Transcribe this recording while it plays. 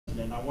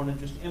and I want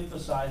to just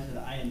emphasize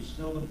that I am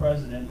still the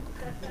president,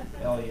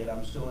 Elliot.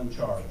 I'm still in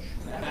charge.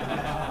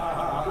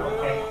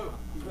 Okay.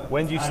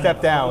 When do you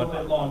step down? A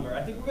little bit longer.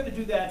 I think we're going to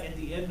do that at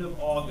the end of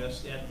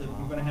August. We're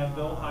going to have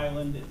Bill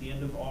Highland at the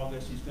end of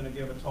August. He's going to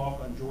give a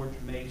talk on George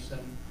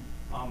Mason.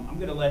 I'm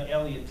going to let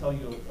Elliot tell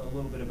you a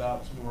little bit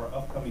about some of our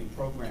upcoming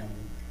programming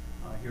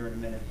here in a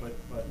minute, but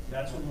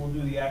that's when we'll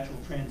do the actual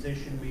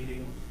transition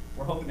meeting.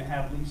 We're hoping to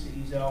have Lisa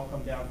Ezel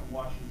come down from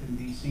Washington,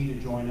 D.C. to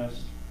join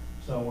us.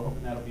 So we're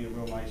hoping that'll be a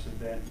real nice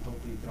event.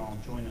 Hopefully you can all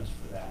join us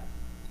for that.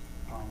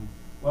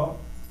 Well,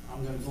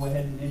 I'm going to go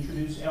ahead and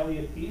introduce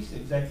Elliot Peace,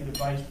 Executive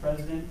Vice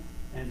President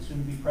and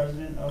soon-to-be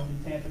President of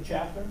the Tampa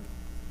chapter,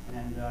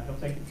 and he'll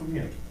take it from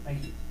here.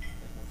 Thank you.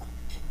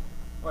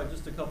 All right,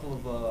 just a couple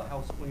of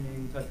house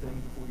cleaning type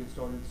things before we get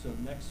started. So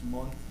next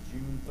month,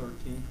 June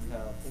 13th, we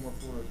have former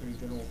Florida Attorney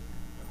General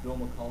Bill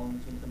McCollum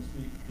is going to come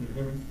speak. Can you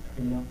hear me?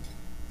 Hear me now?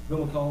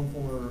 Bill McCollum,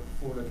 former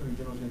Florida Attorney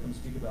General, is going to come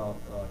speak about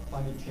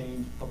climate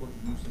change public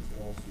nuisance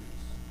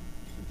lawsuits.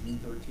 So June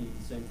 13th,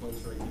 same place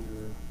right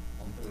here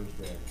on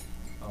Thursday.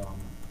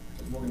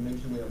 As Morgan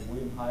mentioned, we have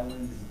William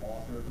Highland, who's an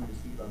author, going to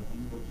speak about a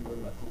new book he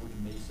wrote about George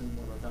Mason,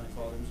 one of our founding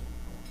fathers,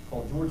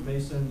 called George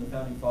Mason, the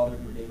Founding Father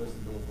Who Gave Us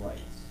the Bill of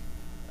Rights.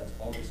 That's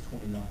August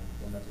 29th,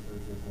 and that's a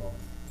Thursday as well.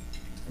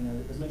 And then,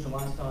 as mentioned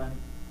last time,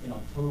 in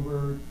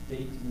October,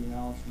 date to be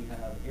announced, we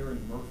have Erin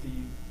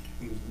Murphy,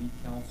 who is lead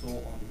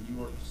counsel on the New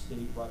York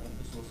State Rifle and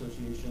Pistol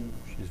Association.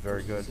 She's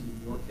very good. The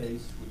New York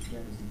case, which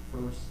again is the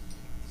first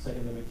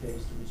Second Amendment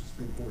case to reach the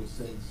Supreme Court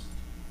since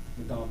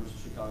McDonald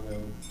versus Chicago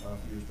a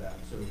few years back.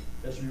 So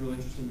that should be really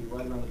interesting. Be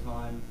right around the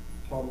time,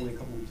 probably a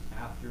couple weeks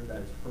after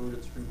that is heard at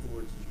the Supreme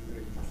Court. So it's a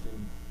very interesting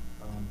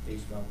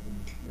case about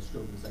the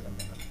scope of the Second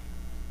Amendment.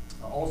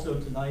 Also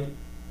tonight,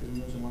 as we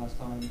mentioned last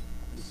time,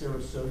 the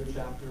Sarasota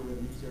chapter, we have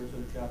a new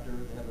Sarasota chapter.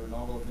 They have their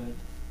inaugural event.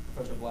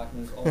 Professor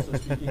Blackman is also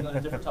speaking on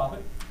a different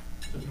topic.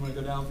 So if you want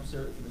to go down for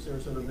the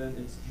Sarasota event,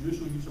 it's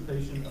judicial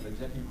usurpation of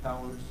executive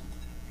powers,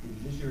 the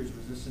judiciary's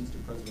resistance to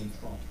President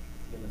Trump.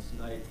 Again, that's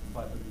tonight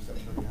from 5:30 to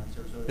 7:30 down in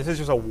Sarasota. This is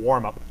just a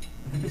warm-up.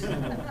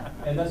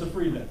 And that's a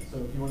free event. So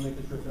if you want to make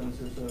the trip down to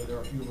Sarasota, there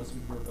are a few of us who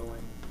are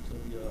going. So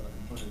it'll be a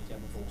component of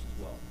Tampa folks as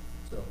well.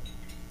 So,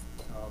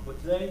 but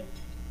today,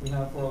 we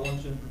have for our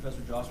luncheon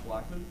Professor Josh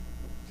Blackman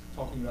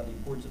talking about the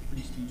importance of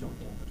free speech on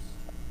campus.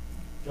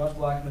 Josh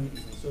Blackman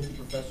is an associate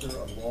professor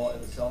of law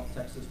at the South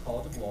Texas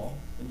College of Law.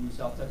 Any of you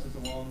South Texas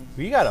alums?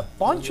 We got a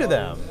bunch of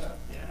them.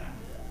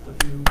 A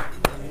few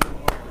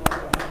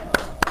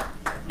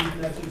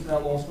connections to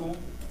that law school.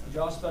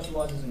 Josh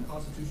specializes in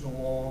constitutional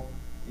law,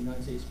 the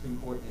United States Supreme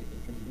Court,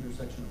 and the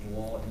intersection of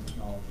law and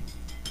technology.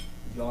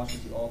 Josh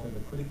is the author of the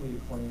critically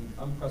acclaimed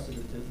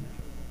Unprecedented,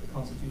 the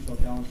Constitutional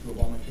Challenge to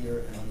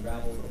Obamacare, and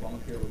Unraveled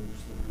Obamacare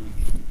Religious Liberty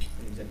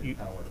and Executive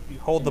Power. You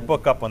hold the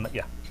book up on the,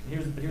 yeah.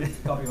 Here's a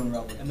copy of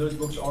Unraveled. And those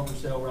books are for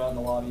sale right out in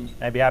the lobby.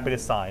 I'd be happy to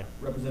sign.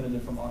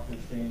 Representative from Oxford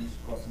Exchange,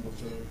 across the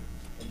bookstore,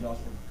 and Josh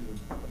will do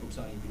a book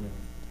signing at the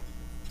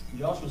end.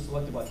 Josh was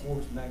selected by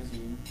Forbes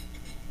magazine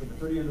for the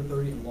 30 under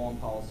 30 in law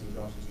and policy.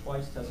 Josh has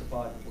twice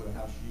testified before the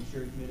House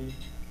Judiciary Committee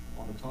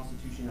on the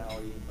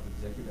constitutionality of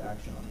executive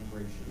action on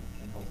immigration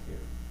and health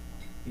care.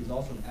 He is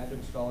also an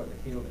adjunct scholar at the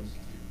Cato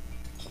Institute.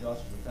 Josh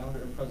is the founder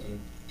and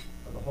president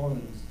of the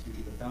Harlan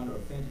Institute, the founder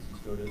of Fantasy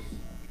SCOTUS,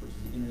 which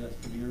is the internet's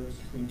premier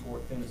Supreme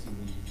Court fantasy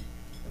league,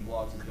 and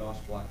blogs at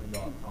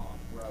joshblackman.com,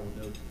 where I will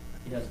note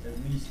he has at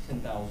least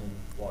 10,000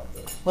 blog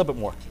posts. A little bit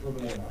more. A little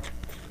bit more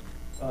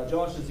now.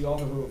 Josh is the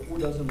author of 4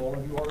 dozen law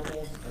review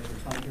articles, and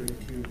his time period has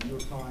appeared in the New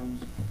York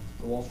Times,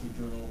 the Wall Street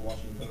Journal, the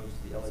Washington Post,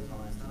 the LA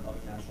Times, and other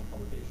national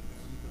publications.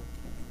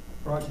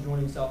 Prior to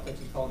joining South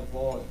Texas College of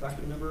Law as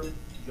faculty member,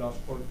 Josh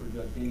clerked for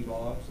Judge Danny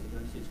Boggs of the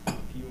United States Court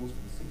of Appeals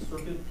for the Sixth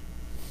Circuit,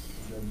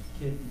 and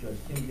Judge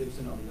Kim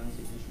Gibson on the United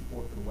States District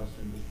Court for the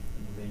Western District of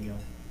Pennsylvania.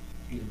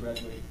 He is a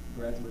graduate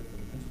from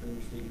the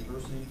Pennsylvania State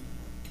University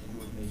and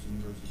George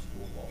Mason University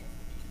School of Law.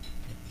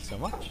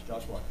 So much.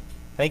 Josh Blackman.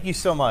 Thank you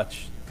so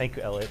much. Thank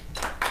you, Elliot.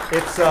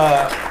 It's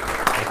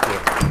thank you.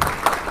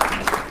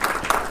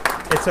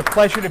 It's a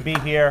pleasure to be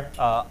here.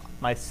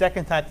 My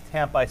second time to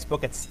Tampa. I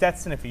spoke at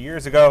Stetson a few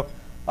years ago.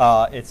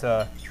 It's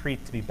a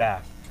treat to be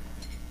back.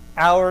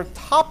 Our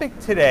topic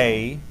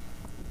today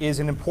is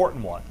an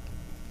important one.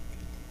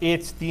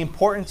 It's the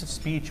importance of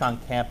speech on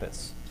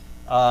campus.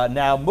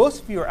 Now,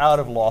 most of you are out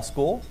of law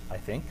school, I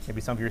think.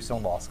 Maybe some of you are still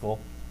in law school.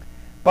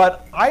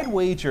 But I'd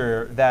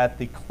wager that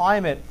the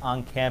climate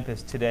on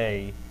campus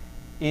today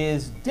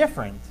is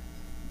different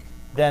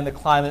than the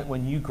climate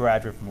when you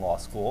graduate from law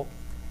school.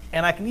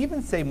 And I can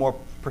even say more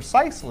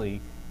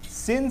precisely,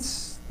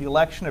 since the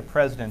election of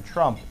President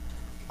Trump,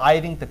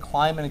 I think the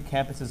climate on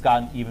campus has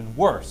gotten even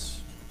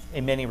worse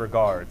in many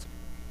regards.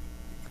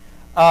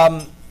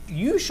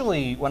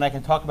 Usually, when I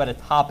can talk about a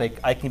topic,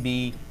 I can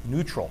be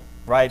neutral,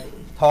 right?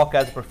 Talk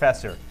as a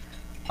professor.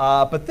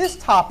 But this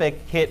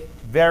topic hit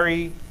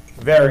very,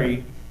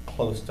 very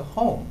close to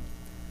home.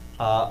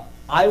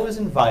 I was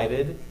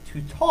invited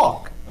to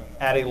talk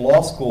at a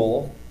law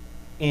school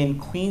in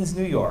Queens,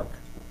 New York,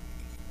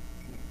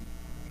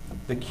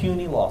 the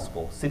CUNY Law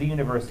School, City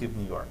University of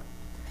New York.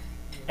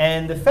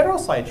 And the Federal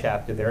Side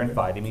chapter there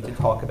invited me to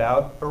talk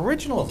about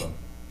originalism.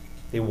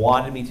 They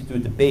wanted me to do a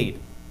debate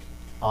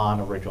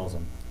on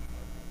originalism.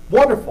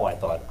 Wonderful, I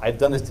thought. I've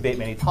done this debate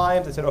many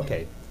times. I said,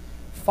 okay,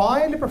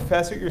 find a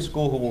professor at your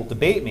school who will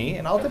debate me,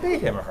 and I'll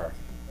debate him or her.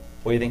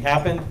 What do you think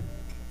happened?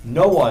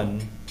 No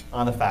one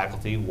on the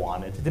faculty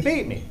wanted to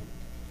debate me.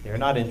 They're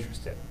not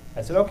interested.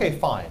 I said, okay,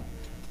 fine.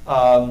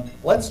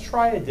 Let's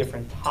try a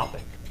different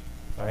topic,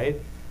 all right?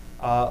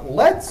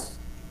 Let's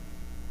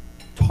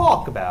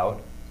talk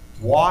about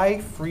why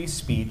free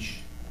speech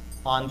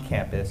on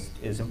campus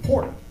is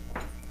important.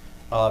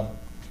 We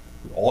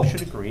all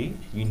should agree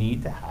you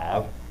need to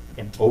have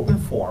an open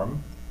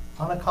forum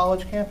on a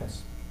college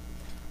campus.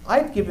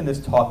 I've given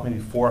this talk maybe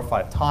 4 or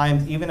 5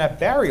 times, even at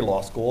Barry Law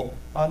School,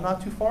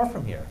 not too far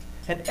from here.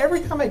 And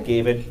every time I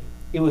gave it,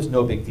 it was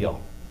no big deal,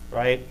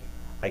 right?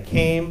 I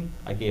came,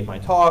 I gave my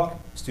talk,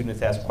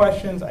 students asked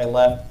questions, I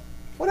left,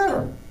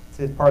 whatever.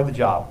 It's part of the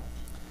job.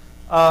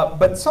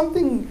 But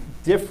something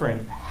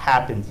different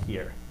happened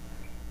here.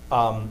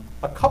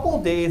 A couple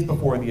of days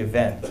before the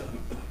event,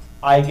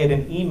 I get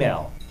an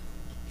email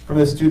from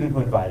the student who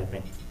invited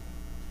me.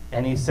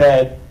 And he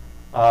said,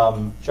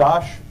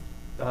 Josh,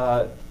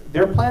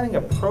 they're planning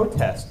a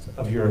protest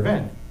of your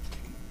event.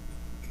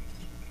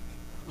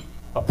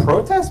 A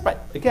protest?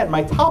 Again,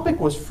 my topic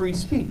was free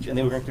speech, and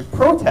they were going to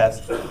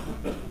protest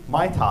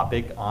my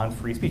topic on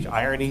free speech.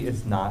 Irony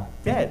is not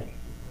dead.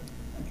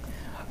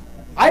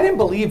 I didn't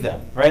believe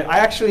them, right?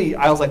 I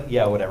was like,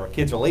 yeah, whatever.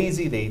 Kids are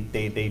lazy.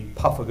 They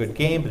puff a good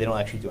game, but they don't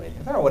actually do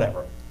anything. Oh,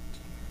 whatever.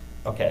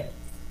 Okay.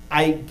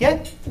 I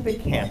get to the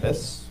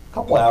campus a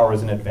couple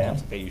hours in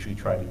advance, like I usually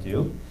try to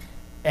do,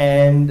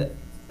 and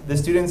the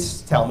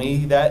students tell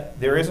me that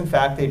there is, in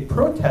fact, a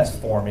protest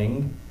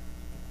forming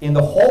in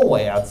the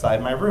hallway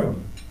outside my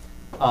room.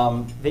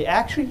 They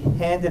actually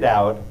handed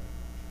out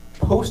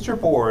poster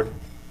board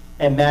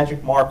and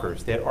magic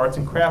markers. They had arts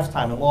and crafts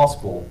time in law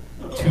school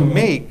to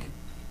make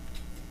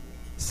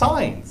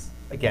signs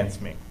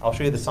against me. I'll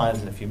show you the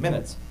signs in a few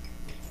minutes.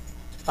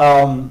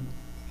 I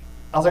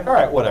was like, all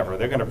right, whatever,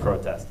 they're gonna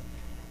protest.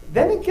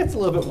 Then it gets a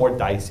little bit more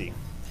dicey.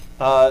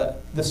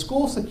 The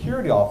school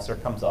security officer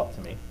comes up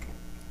to me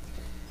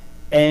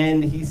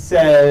and he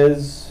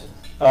says,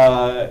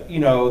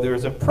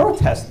 there's a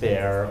protest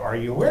there. Are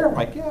you aware? I'm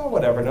like, yeah,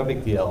 whatever, no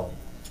big deal.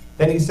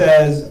 Then he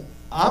says,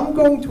 I'm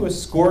going to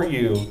escort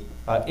you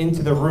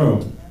into the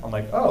room. I'm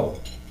like, oh,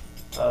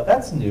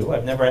 that's new.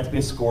 I've never had to be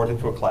escorted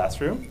to a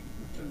classroom.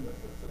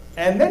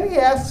 And then he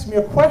asks me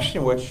a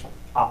question which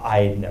I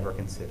had never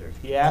considered.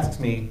 He asks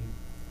me,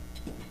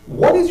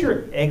 what is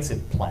your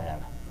exit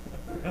plan?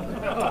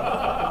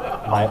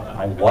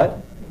 My what?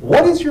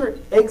 What is your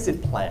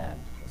exit plan?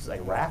 This is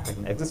like rap, like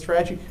an exit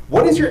strategy.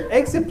 What is your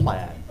exit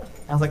plan?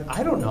 And I was like,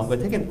 I don't know. I'm going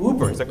to take an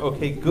Uber. He's like,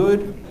 okay,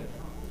 good.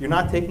 You're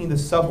not taking the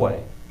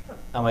subway.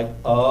 I'm like,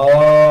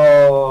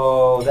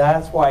 oh,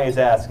 that's why he's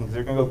asking, because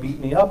they're going to go beat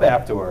me up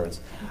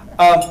afterwards.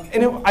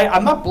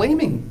 I'm not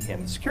blaming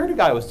him. The security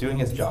guy was doing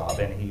his job,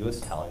 and he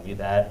was telling me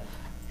that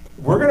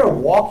we're going to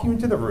walk you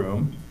into the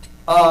room,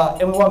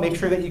 and we want to make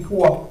sure that you can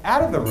walk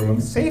out of the room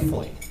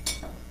safely.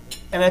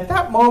 And at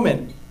that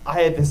moment,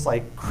 I had this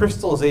like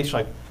crystallization,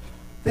 like,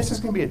 this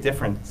is going to be a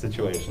different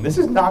situation. This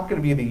is not going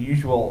to be the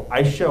usual,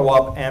 I show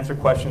up, answer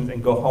questions,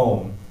 and go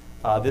home.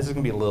 This is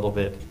going to be a little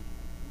bit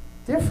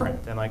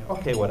different. And like,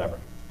 okay, whatever.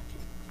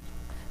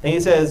 And he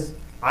says,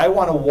 I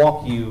want to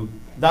walk you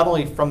not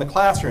only from the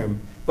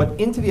classroom, but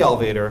into the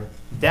elevator,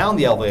 down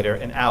the elevator,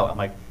 and out. I'm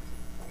like,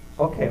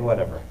 okay,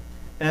 whatever.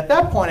 And at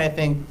that point, I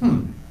think,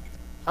 I'm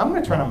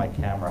going to turn on my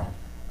camera,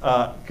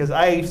 because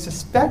I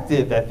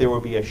suspected that there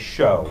would be a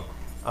show.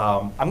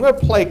 I'm going to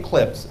play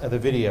clips of the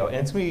video, and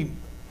it's going to be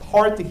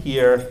hard to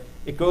hear.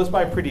 It goes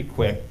by pretty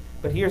quick,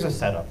 but here's a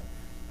setup.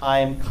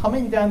 I'm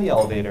coming down the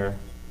elevator,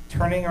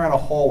 turning around a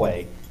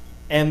hallway,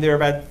 and there are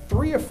about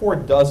 3 or 4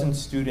 dozen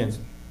students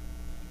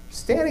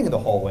standing in the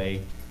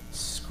hallway,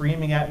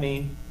 screaming at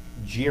me,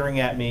 jeering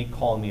at me,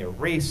 calling me a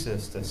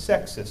racist, a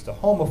sexist, a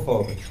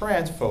homophobe, a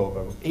transphobe,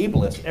 a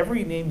ableist,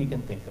 every name you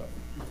can think of.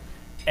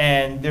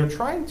 And they're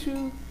trying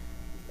to,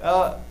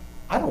 I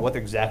don't know what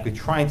they're exactly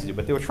trying to do,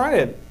 but they were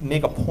trying to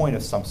make a point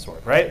of some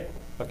sort, right?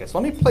 Okay, so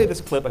let me play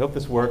this clip. I hope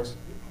this works.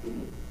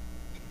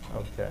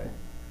 Okay.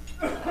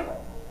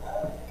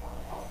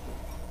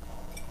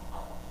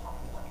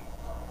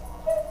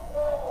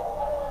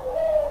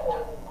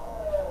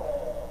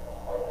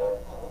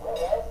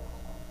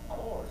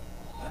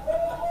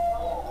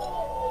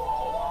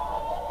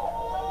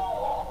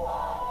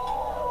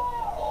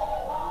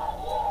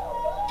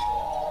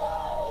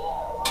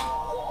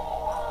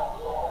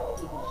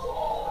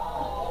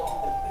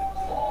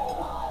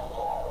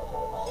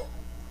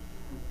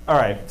 All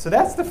right, so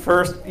that's the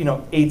first,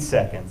 8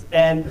 seconds.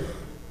 And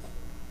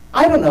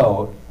I don't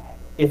know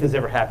if this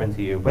ever happened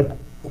to you, but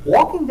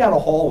walking down a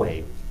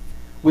hallway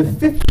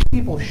with 50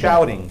 people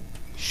shouting,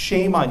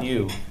 shame on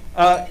you,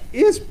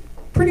 is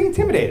pretty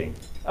intimidating.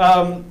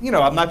 I'm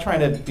not trying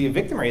to be a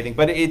victim or anything,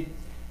 but it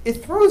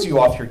throws you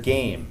off your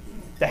game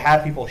to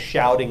have people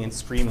shouting and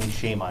screaming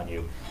shame on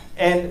you.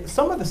 And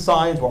some of the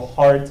signs were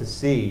hard to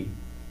see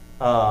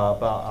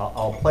but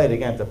I'll play it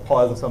again to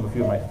pause on some of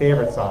you of my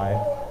favorite side.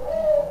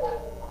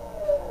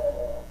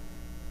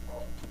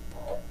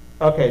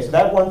 Okay, so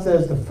that one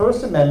says the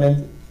First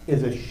Amendment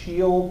is a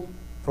shield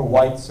for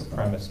white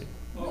supremacy.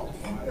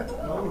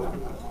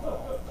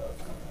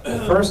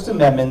 The First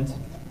Amendment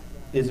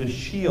is a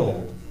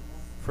shield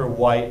for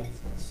white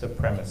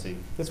supremacy.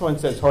 This one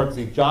says hard to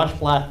see. Josh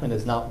Blackman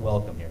is not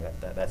welcome here.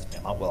 That's me.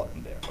 I'm not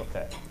welcome there.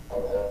 Okay.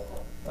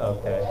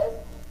 Okay.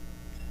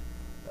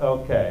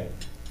 Okay.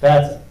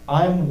 That's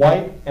I'm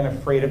white and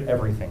afraid of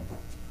everything.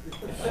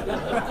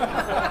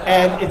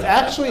 And it's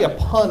actually a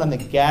pun on the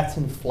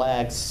Gadsden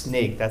flag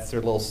snake. That's their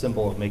little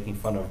symbol of making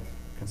fun of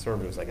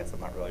conservatives, I guess.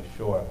 I'm not really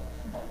sure.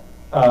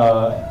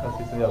 Let's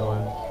see the other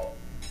one.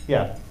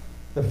 Yeah.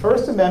 The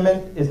First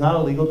Amendment is not a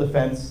legal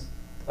defense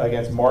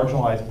against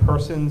marginalized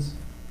persons.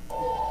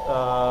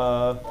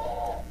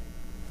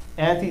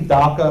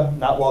 Anti-DACA,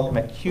 not welcome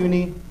at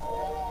CUNY.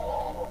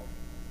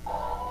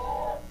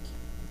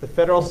 The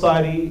Federal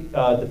Society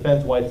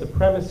defends white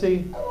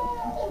supremacy.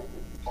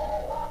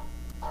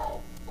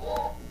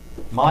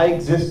 My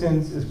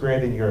existence is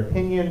greater than your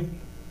opinion.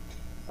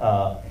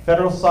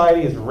 Federal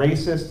Society is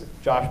racist.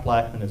 Josh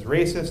Blackman is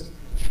racist.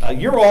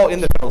 You're all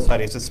in the Federal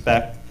Society, I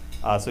suspect.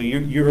 So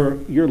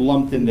you're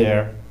lumped in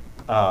there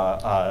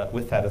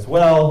with that as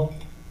well.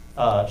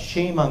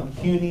 Shame on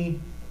CUNY.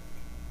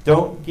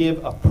 Don't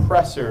give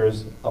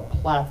oppressors a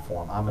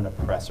platform. I'm an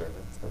oppressor.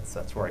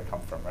 That's where I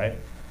come from, right?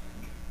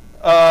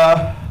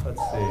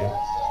 Let's see.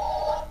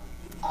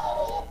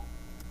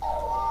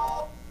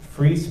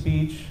 Free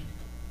speech.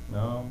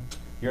 No.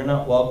 You're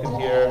not welcome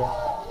here.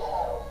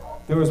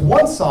 There was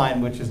one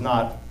sign which is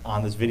not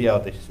on this video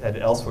that had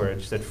elsewhere. It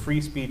just said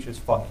free speech is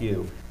fuck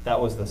you. That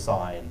was the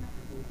sign.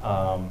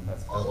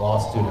 That's law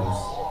students.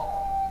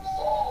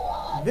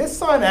 This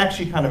sign I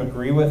actually kind of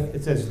agree with.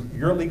 It says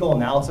your legal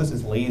analysis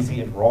is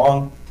lazy and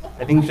wrong.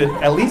 I think you should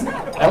at least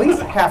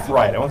half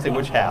right. I won't say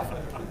which half.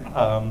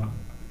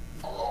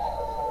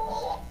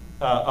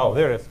 Oh,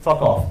 there it is.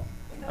 Fuck off.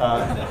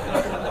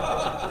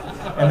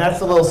 And that's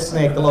the little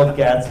snake, the little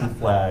Gadsden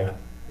flag.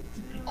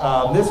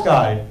 This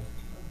guy,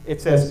 it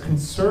says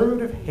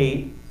conservative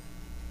hate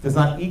does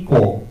not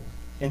equal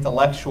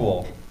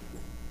intellectual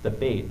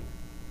debate.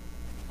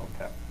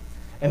 Okay.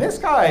 And this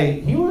guy,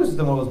 he was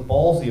the most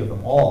ballsy of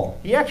them all.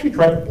 He actually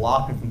tried to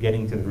block him from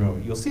getting to the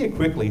room. You'll see it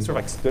quickly. He sort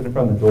of like stood in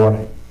front of the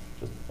door.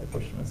 I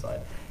pushed him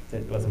aside.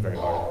 It wasn't very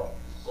hard.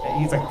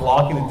 And he's like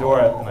blocking the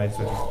door, and I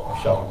sort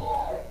of shove him.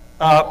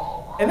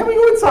 And then we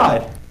go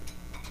inside.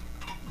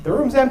 The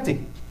room's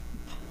empty.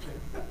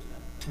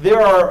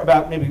 There are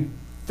about maybe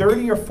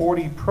 30 or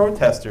 40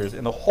 protesters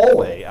in the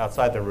hallway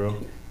outside the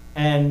room,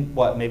 and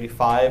what, maybe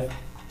 5,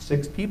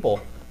 6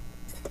 people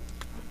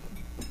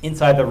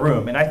inside the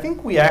room. And I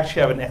think we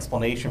actually have an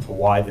explanation for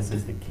why this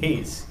is the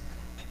case.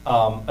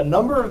 A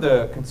number of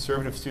the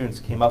conservative students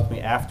came up to me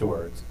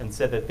afterwards and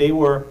said that they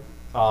were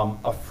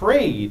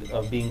afraid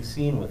of being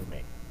seen with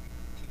me.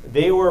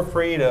 They were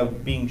afraid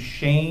of being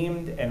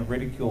shamed and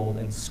ridiculed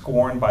and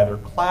scorned by their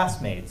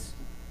classmates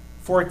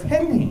for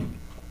attending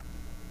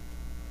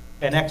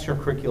an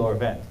extracurricular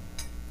event.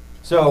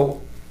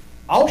 So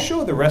I'll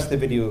show the rest of the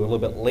video a little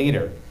bit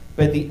later,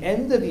 but at the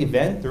end of the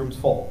event, the room's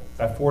full,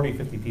 about 40,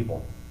 50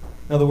 people.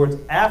 In other words,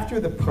 after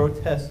the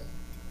protest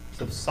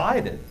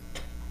subsided,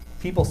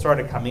 people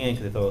started coming in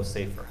because they thought it was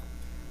safer.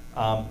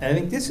 And I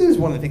think this is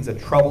one of the things that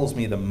troubles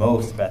me the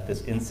most about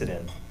this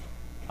incident.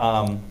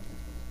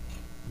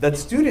 That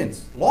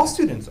students, law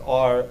students,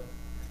 are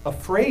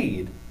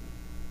afraid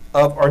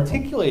of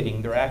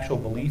articulating their actual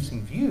beliefs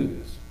and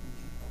views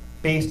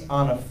based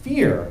on a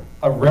fear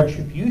of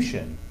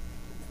retribution,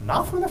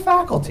 not from the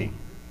faculty,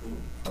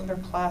 from their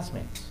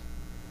classmates.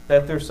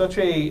 That there's such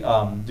a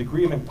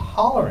degree of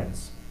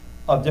intolerance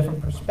of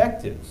different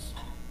perspectives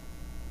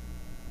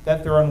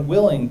that they're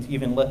unwilling to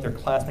even let their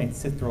classmates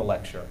sit through a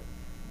lecture.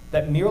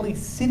 That merely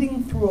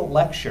sitting through a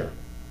lecture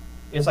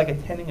is like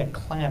attending a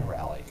Klan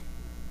rally,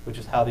 which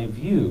is how they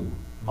view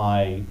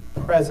my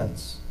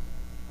presence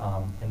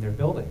in their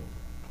building.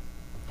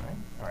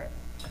 All right.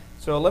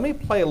 So let me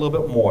play a little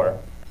bit more.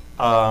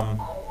 And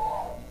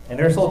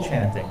there's a little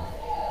chanting.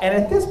 And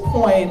at this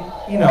point,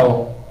 you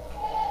know,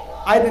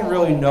 I didn't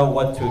really know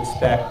what to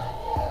expect.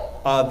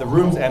 The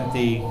room's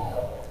empty.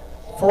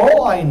 For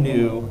all I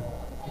knew,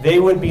 they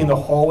would be in the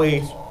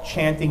hallway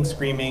chanting,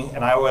 screaming,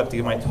 and I would have to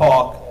give my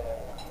talk.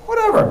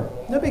 Whatever,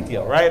 no big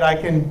deal, right? I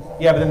can,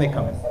 yeah, but then they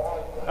come in.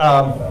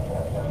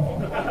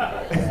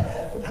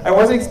 I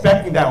wasn't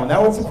expecting that one.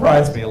 That one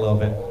surprised me a little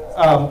bit.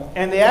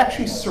 And they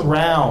actually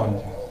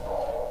surround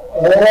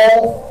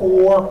all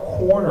 4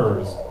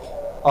 corners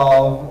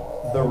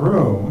of the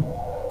room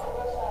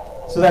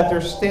so that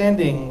they're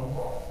standing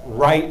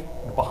right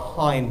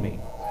behind me,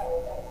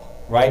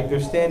 right? They're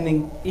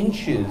standing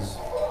inches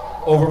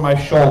over my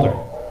shoulder.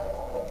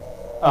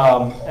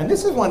 And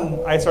this is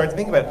when I started to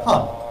think about,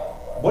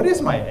 what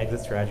is my exit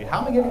strategy?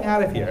 How am I getting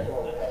out of here?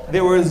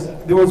 There was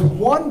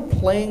one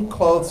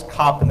plainclothes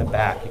cop in the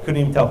back. You couldn't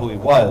even tell who he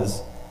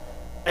was.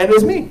 And it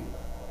was me.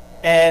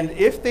 And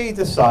if they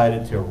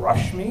decided to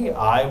rush me,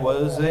 I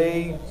was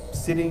a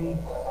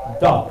sitting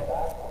duck.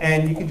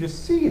 And you can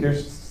just see they're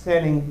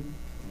standing,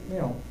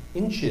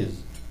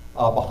 inches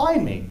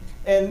behind me.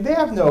 And they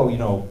have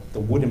no, the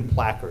wooden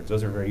placards.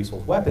 Those are very useful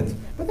weapons.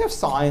 But they have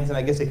signs, and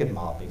I guess they could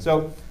mob me.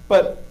 So,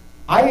 but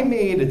I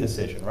made a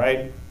decision,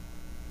 right?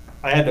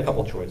 I had a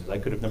couple choices. I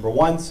could have, number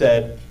one,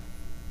 said,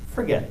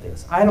 forget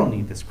this. I don't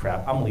need this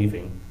crap. I'm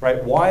leaving,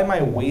 right? Why am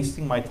I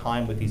wasting my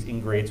time with these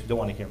ingrates who don't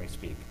want to hear me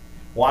speak?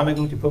 Why am I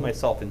going to put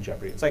myself in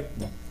jeopardy? It's like,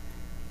 no,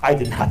 I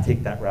did not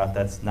take that route.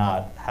 That's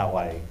not how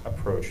I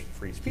approached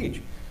free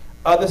speech.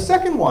 The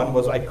second one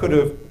was I could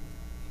have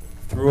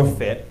threw a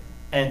fit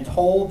and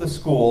told the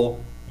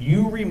school,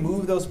 you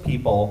remove those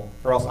people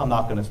or else I'm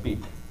not going to speak.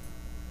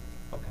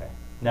 Okay.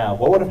 Now,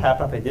 what would have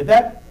happened if I did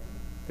that?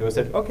 They would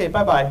have said, okay,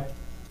 bye-bye.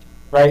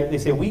 Right? They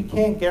say, we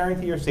can't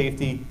guarantee your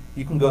safety.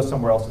 You can go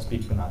somewhere else to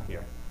speak, but not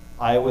here.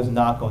 I was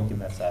not going to give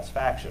that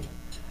satisfaction.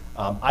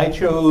 I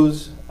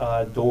chose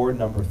door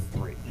number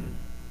 3.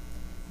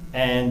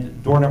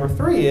 And door number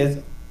 3 is,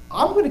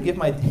 I'm going to give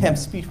my damn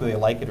speech whether they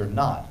like it or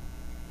not.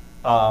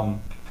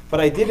 But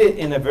I did it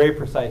in a very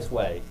precise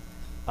way.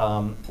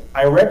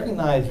 I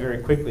recognized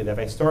very quickly that if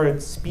I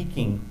started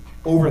speaking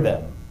over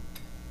them,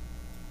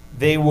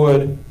 they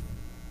would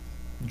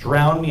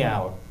drown me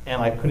out,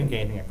 and I couldn't get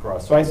anything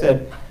across. So I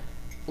said,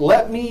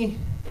 let me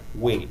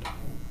wait.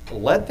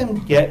 Let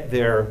them get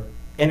their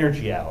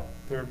energy out.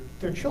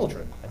 They're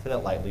children. I say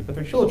that lightly, but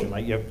they're children.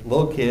 Like, you have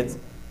little kids.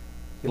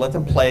 You let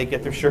them play,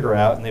 get their sugar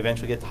out, and they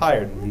eventually get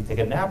tired and you take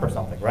a nap or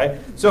something, right?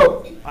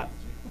 So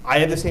I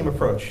had the same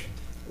approach.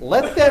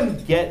 Let them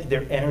get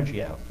their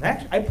energy out. And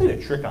actually, I played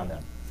a trick on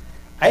them.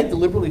 I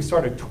deliberately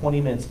started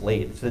 20 minutes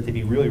late so that they'd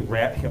be really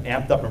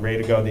amped up and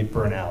ready to go and they'd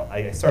burn out.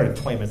 I started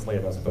 20 minutes later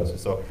than I was supposed to.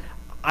 So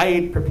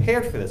I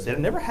prepared for this. It had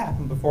never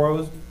happened before. I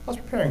was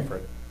preparing for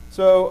it.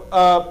 So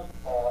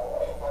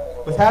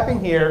what's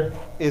happening here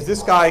is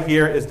this guy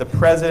here is the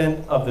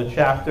president of the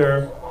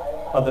chapter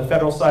of the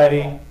Federal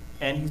Society,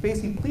 and he's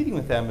basically pleading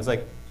with them. It's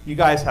like, you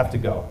guys have to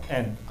go.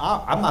 And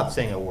I'm not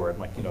saying a word.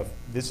 Like, if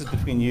this is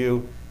between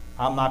you,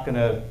 I'm not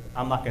gonna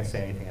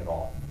say anything at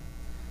all.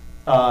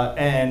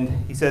 And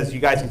he says, you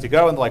guys need to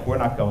go, and they're like, we're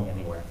not going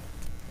anywhere.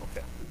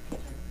 Okay.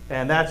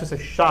 And that's just a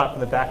shot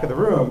from the back of the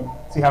room.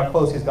 See how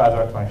close these guys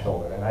are to my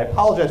shoulder. And I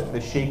apologize for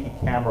the shaky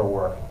camera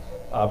work,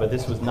 but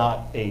this was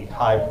not a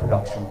high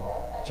production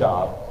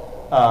job.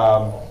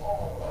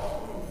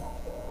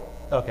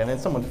 Okay, and then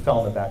someone fell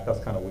in the back.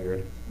 That's kind of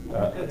weird.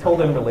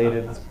 Totally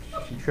unrelated.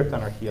 She tripped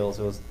on her heels.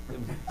 It was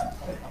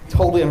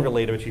totally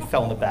unrelated, but she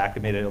fell in the back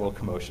and made a little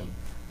commotion.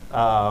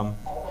 All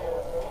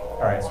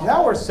right, so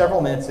now we're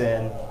several minutes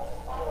in.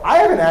 I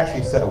haven't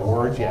actually said a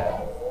word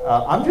yet.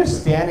 I'm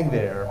just standing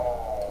there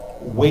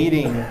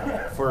waiting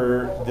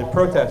for the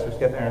protesters to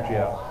get their energy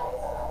out.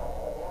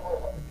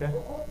 Okay?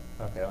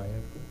 Okay,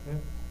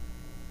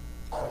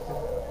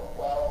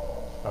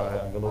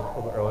 I'm a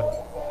little bit early.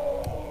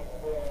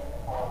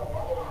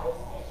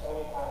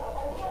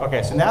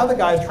 Okay, so now the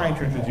guy's trying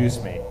to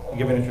introduce me,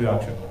 give an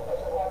introduction.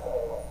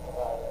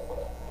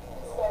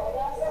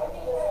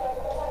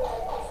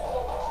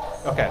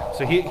 Okay,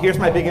 so here's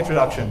my big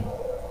introduction.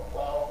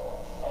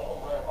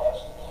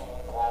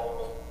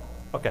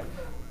 Okay,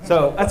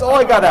 so that's all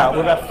I got out.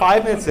 We're about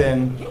 5 minutes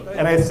in,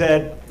 and I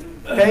said,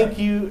 thank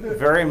you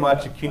very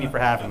much, CUNY, for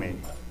having me.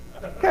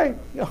 Okay,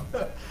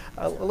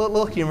 a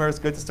little humor. It's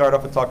good to start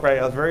off and talk, right?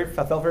 I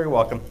felt very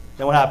welcome.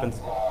 Then what happens?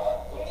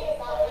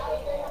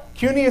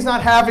 CUNY is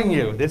not having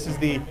you. This is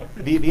the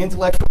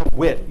intellectual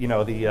wit,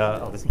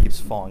 this keeps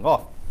falling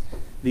off.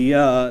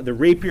 The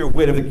rapier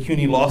wit of the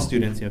CUNY law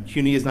students,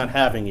 CUNY is not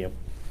having you.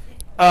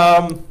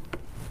 Sorry,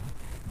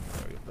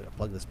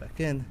 plug this back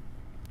in.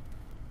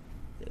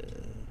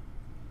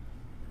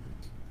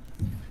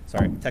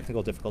 Sorry,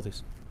 technical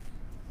difficulties.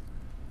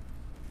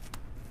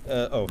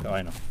 Oh,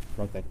 I know,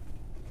 wrong thing.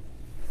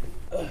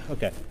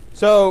 Okay,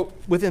 so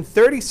within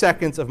 30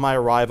 seconds of my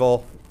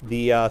arrival,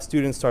 the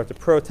students start to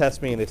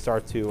protest me and they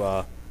start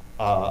to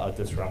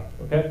disrupt.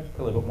 Okay,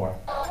 a little bit more.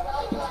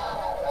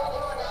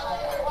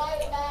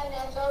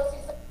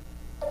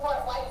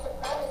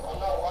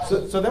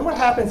 So then what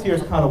happens here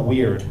is kind of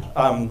weird.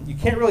 You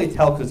can't really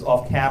tell because it's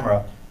off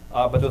camera,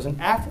 but there was an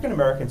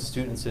African-American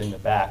student sitting in the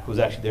back who was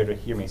actually there to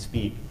hear me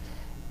speak.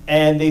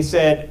 And they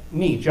said,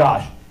 me,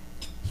 Josh,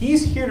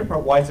 he's here to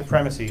promote white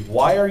supremacy.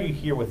 Why are you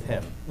here with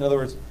him? In other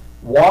words,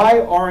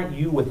 why aren't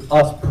you with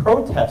us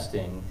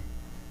protesting?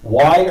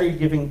 Why are you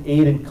giving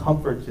aid and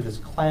comfort to this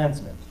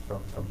Klansman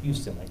from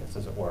Houston, I guess,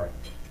 as it were?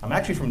 I'm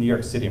actually from New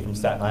York City, I'm from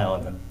Staten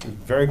Island.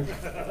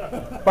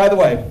 By the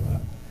way,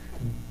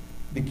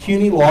 the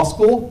CUNY Law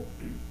School,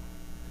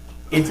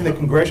 it's in the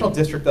congressional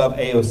district of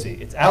AOC.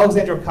 It's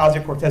Alexandria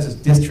Ocasio-Cortez's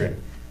district.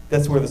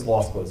 That's where this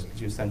law school is. It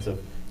gives you a sense of,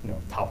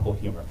 topical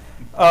humor.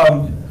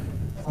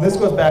 This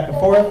goes back and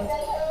forth.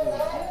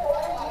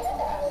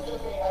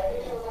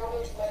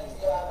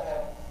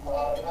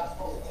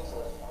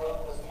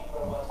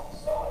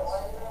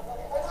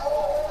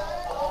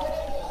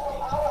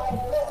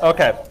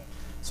 Okay,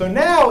 so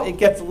now it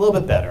gets a little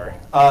bit better.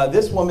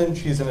 This woman,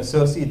 she's an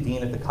associate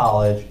dean at the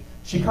college.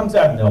 She comes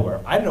out of nowhere.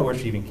 I don't know where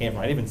she even came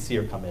from. I didn't even see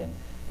her come in.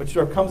 But she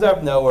sort of comes out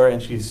of nowhere,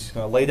 and she's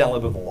going to lay down a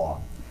little bit of the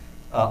law.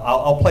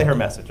 I'll play her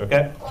message,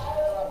 okay?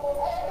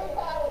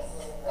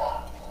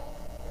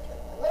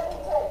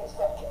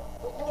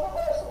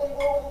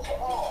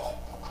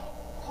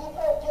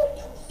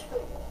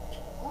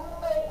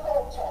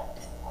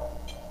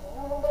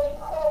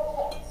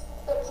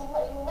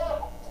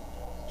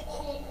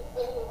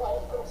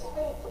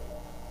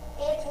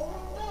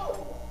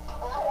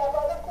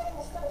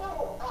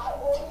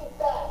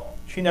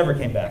 She never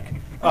came back.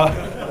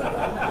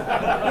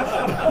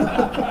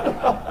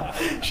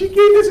 She gave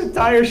this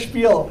entire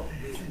spiel.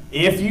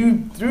 If you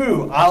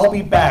do, I'll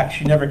be back.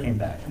 She never came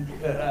back.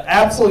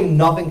 Absolutely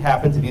nothing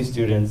happened to these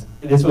students.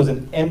 This was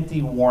an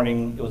empty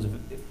warning.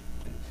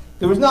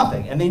 There was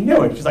nothing, and they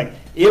knew it. She's like,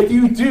 if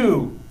you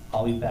do,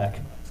 I'll be back.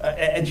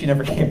 And she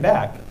never came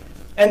back.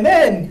 And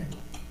then,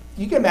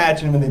 you can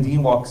imagine when the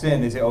dean walks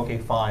in, they say, okay,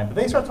 fine. But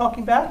they start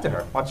talking back to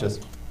her. Watch this.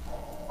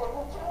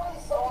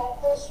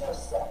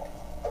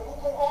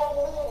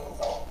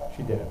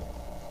 She did it.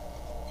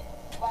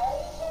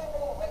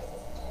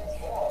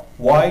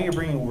 Why are you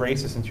bringing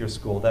racists into your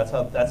school? That's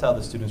how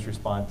the students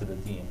respond to the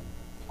dean.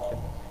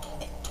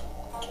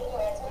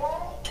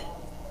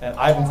 And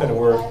I haven't said a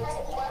word.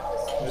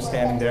 I'm just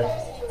standing there.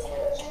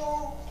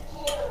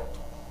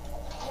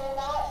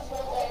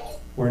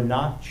 We're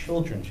not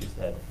children, she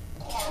said.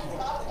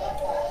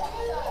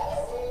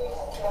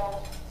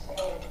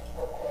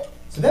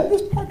 So then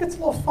this part gets a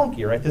little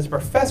funky, right? There's a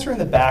professor in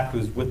the back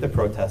who's with the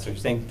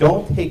protesters saying,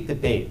 don't take the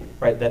bait,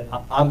 right? That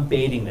I'm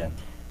baiting them.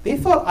 They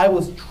thought I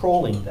was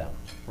trolling them,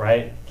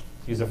 right?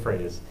 Use a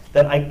phrase.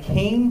 That I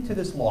came to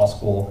this law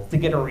school to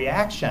get a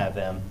reaction out of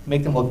them,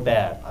 make them look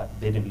bad.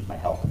 They didn't need my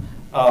help.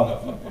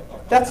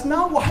 That's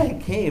not why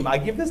I came. I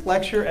give this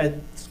lecture at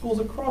schools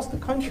across the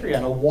country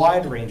on a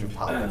wide range of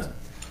topics.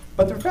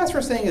 But the professor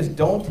is saying is,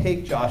 don't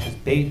take Josh's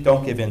bait,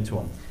 don't give in to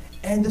him.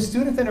 And the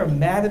students then are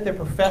mad at their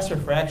professor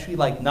for actually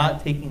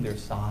not taking their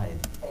side.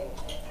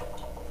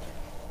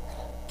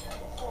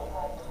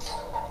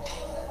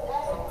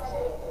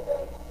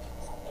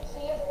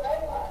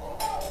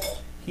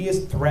 He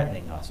is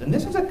threatening us. And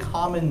this is a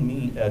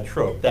common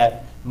trope,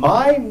 that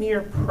my mere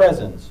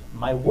presence,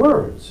 my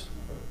words,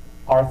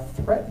 are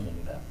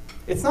threatening them.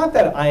 It's not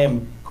that I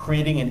am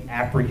creating an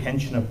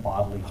apprehension of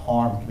bodily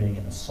harm, committing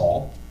an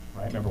assault,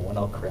 right? Remember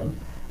 1L Crim,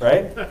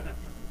 right?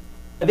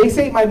 They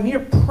say my mere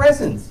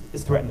presence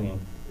is threatening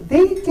them.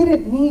 They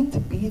didn't need to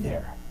be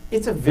there.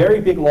 It's a very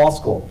big law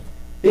school.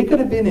 They could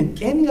have been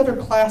in any other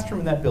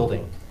classroom in that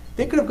building.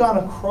 They could have gone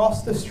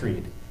across the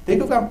street. They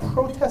could have gone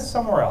protest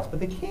somewhere else, but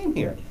they came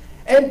here.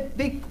 And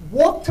they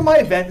walked to my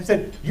event and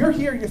said, you're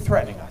here, you're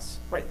threatening us.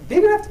 Right? They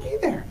didn't have to be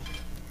there.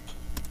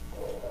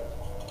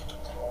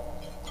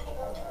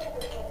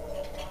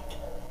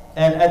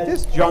 And at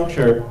this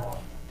juncture,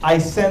 I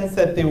sensed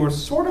that they were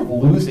sort of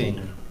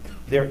losing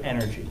their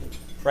energy.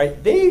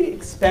 Right? They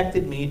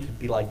expected me to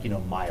be like,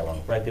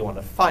 Milo, right? They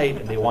wanted to fight,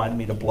 and they wanted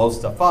me to blow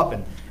stuff up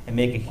and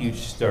make a huge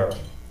stir.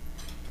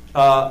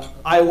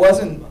 I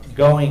wasn't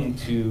going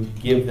to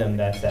give them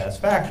that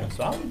satisfaction.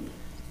 So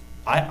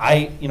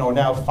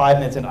now 5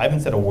 minutes in, I haven't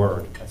said a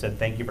word. I said,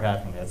 thank you for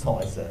having me. That's all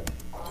I said.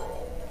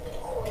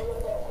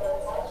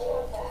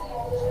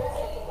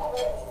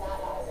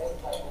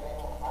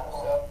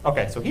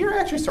 Okay, so here I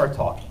actually start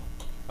talking,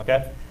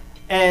 okay?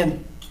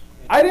 And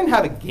I didn't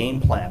have a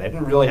game plan. I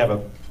didn't really have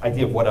an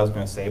idea of what I was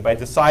going to say, but I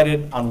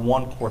decided on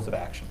one course of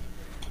action.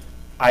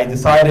 I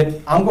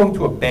decided I'm going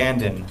to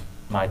abandon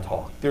my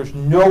talk. There's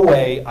no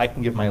way I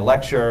can give my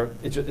lecture.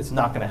 It's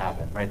not going to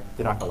happen, right?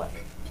 They're not going to let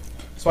me.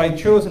 So I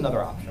chose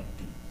another option.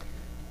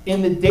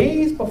 In the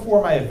days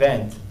before my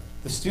event,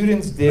 the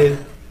students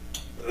did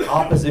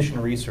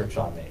opposition research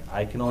on me.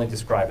 I can only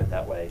describe it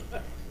that way.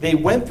 They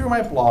went through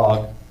my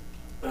blog,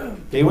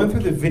 they went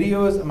through the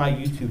videos on my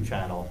YouTube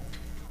channel,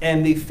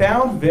 and they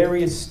found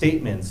various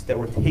statements that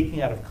were taken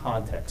out of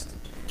context.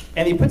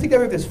 And they put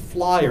together this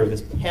flyer,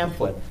 this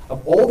pamphlet,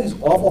 of all these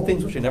awful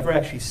things which I never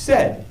actually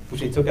said,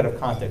 which they took out of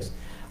context.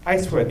 I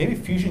swear, maybe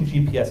Fusion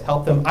GPS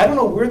helped them. I don't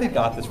know where they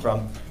got this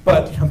from,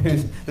 but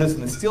there's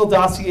in the Steele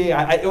dossier.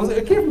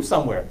 It came from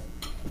somewhere.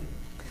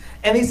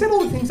 And they said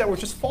all the things that were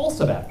just false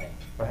about me,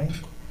 right?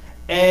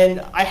 And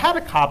I had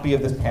a copy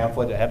of this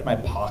pamphlet. I had it in my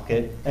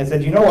pocket. And I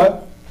said, you know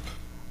what?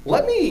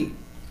 Let me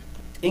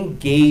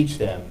engage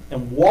them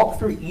and walk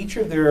through each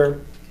of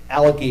their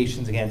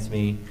allegations against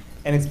me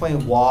and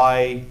explain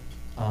why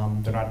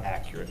they're not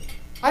accurate.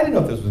 I didn't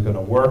know if this was going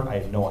to work. I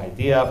had no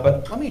idea,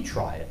 but let me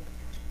try it.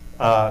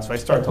 So I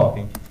start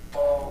talking.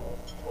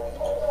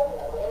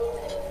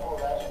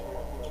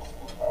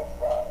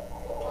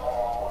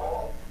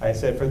 I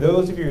said, for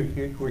those of you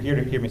who are here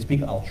to hear me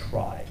speak, I'll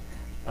try.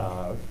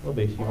 A little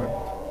bit of humor.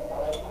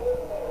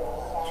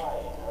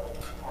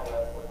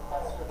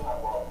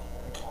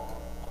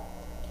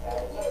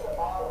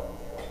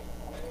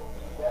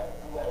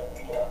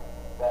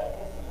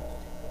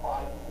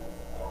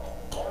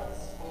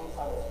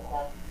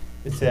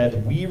 It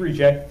said, we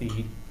reject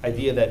the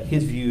idea that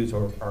his views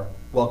are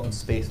welcome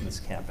space in this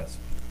campus.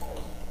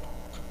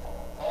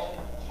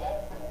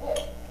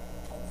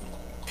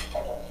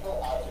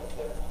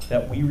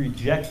 That we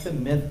reject the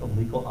myth of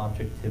legal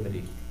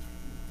objectivity.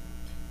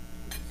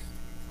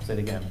 I'll say it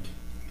again.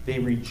 They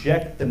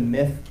reject the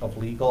myth of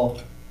legal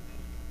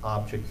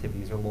objectivity.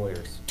 These are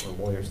lawyers, or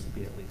lawyers to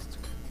be at least.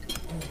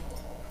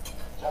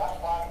 Josh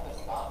Biden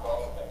is not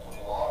relevant to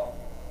the law.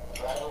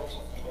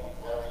 Congratulations, you may be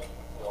very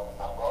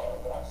not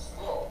relevant, but I'm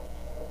still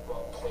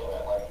going to say what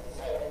I'd like to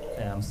say.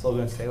 Yeah, I'm still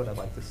going to say what I'd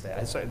like to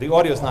say. Sorry, the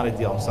audio is not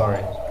ideal. I'm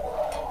sorry.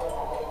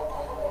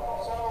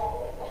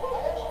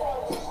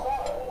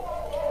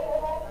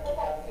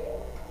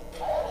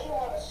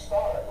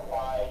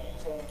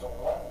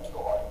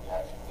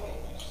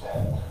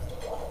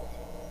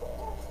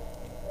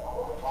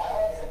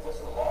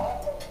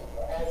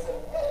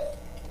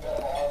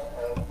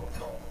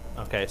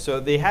 Okay, so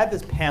they had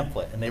this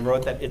pamphlet, and they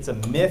wrote that it's a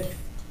myth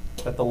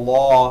that the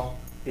law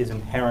is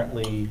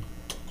inherently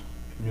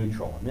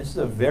neutral. And this is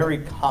a very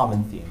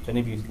common theme. If any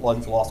of you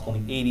went to law school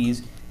in the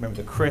 80s,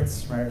 remember the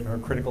crits, right? Remember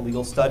critical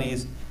legal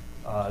studies?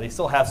 They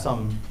still have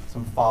some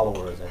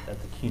followers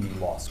at the CUNY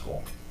Law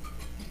School.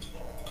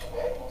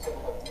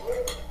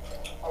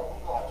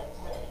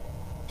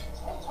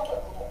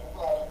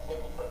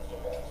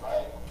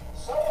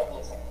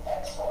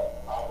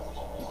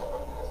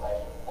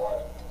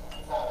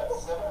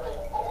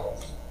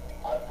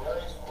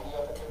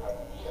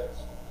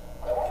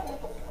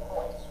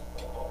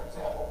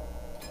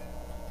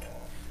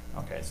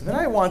 So then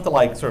I wanted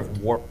to sort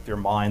of warp their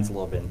minds a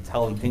little bit and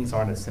tell them things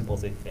aren't as simple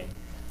as they think.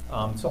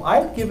 So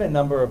I've given a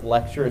number of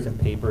lectures and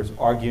papers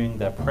arguing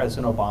that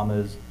President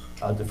Obama's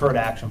deferred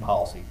action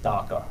policy,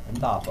 DACA and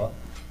DAPA,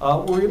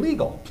 were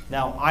illegal.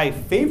 Now, I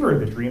favor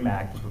the DREAM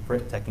Act for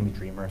protecting the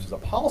dreamers as a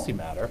policy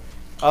matter,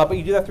 but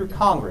you do that through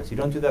Congress. You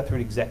don't do that through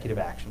an executive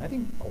action. I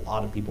think a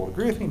lot of people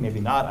agree with me, maybe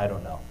not, I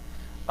don't know.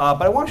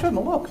 But I want to show them,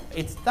 look,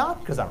 it's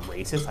not because I'm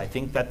racist. I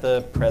think that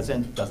the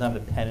president doesn't have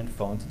the pen and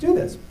phone to do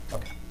this.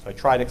 Okay. So I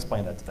try to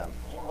explain that to them.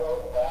 You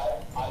wrote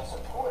that I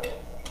supported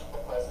the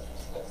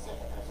president's decision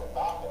to say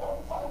DACA. Let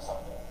me tell you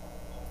something.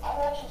 I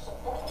actually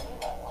support the DREAM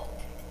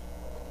Act.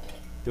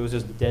 There was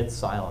just dead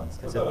silence.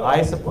 I said,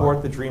 I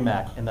support the DREAM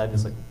Act. And I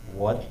just like,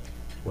 what?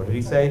 What did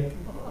he say?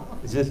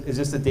 Is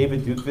this the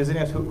David Duke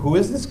visiting us? Who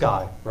is this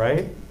guy,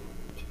 right?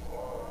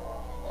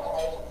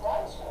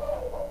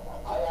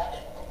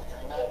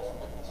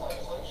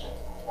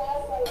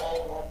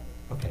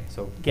 Okay,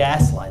 so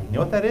gaslighting. You know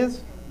what that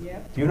is?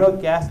 Do you know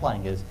what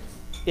gaslighting is?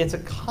 It's a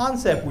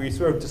concept where you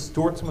sort of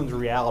distort someone's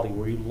reality,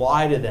 where you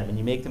lie to them and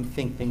you make them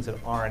think things that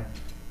aren't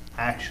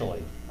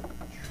actually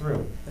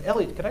true.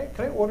 Elliot, could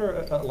I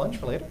order a lunch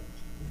for later?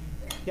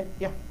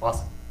 Yeah,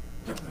 awesome.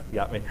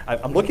 Yeah,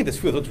 I'm looking at this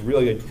food. It looks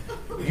really good.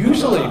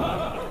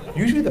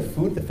 Usually the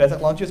food at the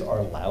pheasant lunches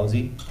are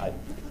lousy.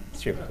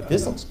 Sure, but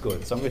this looks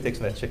good. So I'm going to take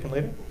some of that chicken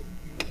later.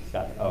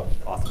 Got it. Oh,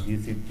 awesome.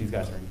 These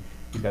guys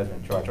are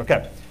in charge.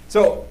 Okay,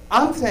 so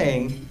I'm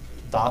saying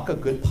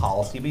DACA, good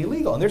policy, be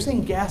illegal. And they're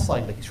saying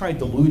gaslighting, like he's trying to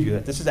delude you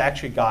that this is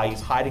actually a guy,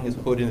 he's hiding his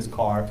hood in his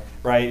car,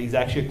 right? He's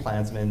actually a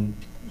Klansman.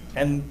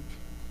 And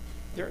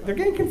they're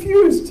getting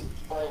confused.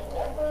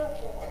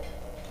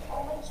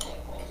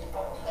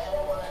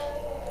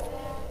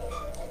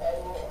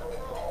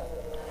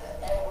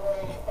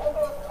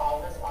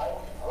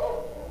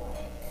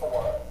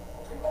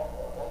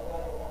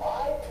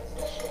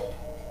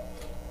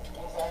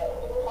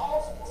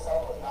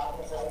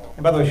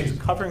 And by the way, she's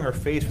covering her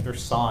face with her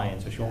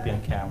sign, so she won't be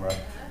on camera.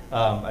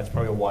 That's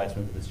probably a wise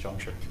move at this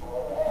juncture.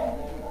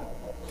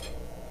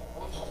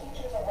 Which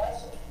teaches a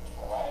lesson,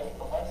 right?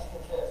 The lesson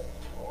is this.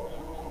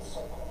 You can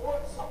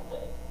support something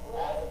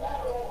as a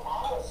matter of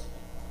policy,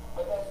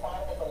 but then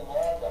find that the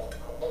law doesn't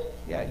permit it.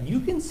 Yeah,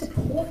 you can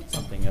support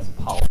something as a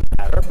policy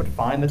matter, but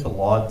find that the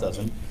law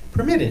doesn't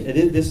permit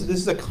it. This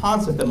is a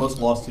concept that most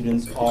law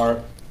students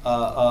are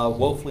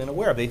woefully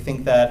unaware of. They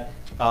think that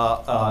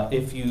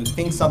if you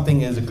think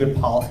something is a good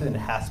policy, then it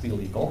has to be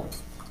legal.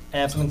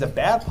 And if something's a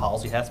bad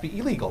policy, it has to be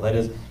illegal. That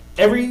is,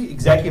 every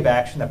executive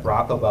action that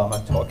Barack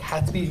Obama took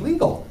had to be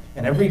illegal.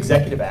 And every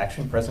executive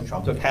action President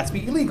Trump took has to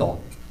be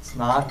illegal. It's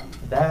not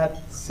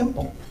that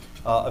simple.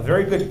 A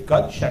very good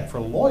gut check for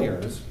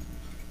lawyers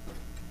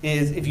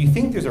is if you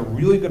think there's a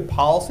really good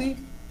policy,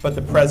 but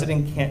the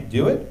president can't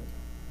do it,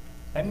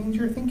 that means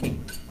you're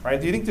thinking, right?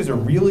 Do you think there's a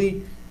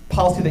really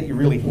policy that you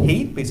really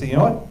hate, but you say, you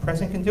know what, the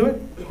president can do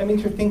it, that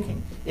means you're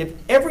thinking. If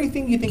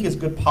everything you think is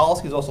good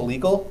policy is also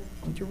legal,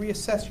 you need to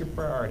reassess your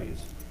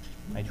priorities.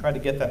 I try to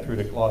get that through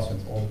to law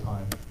students all the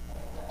time.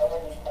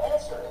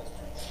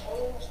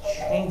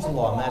 Change the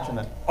law, imagine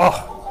that.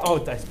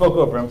 Oh, I spoke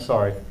over, I'm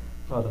sorry.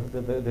 Oh,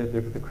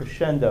 the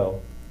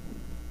crescendo.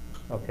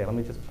 Okay, let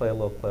me just play a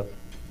little clip.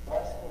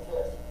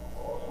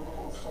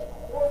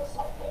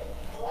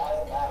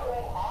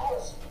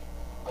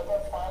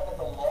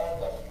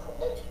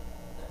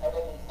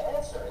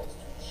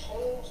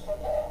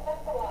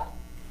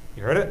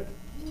 You heard it?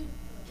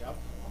 Yep.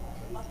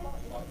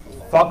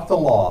 Fuck the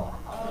law.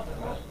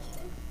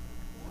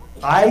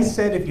 I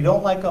said if you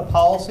don't like a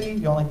policy, you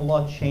don't like the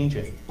law, change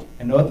it.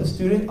 And know what the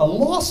student, a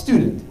law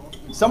student,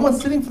 someone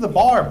sitting for the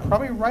bar,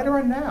 probably right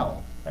around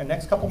now, right,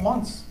 next couple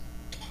months,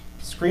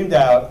 screamed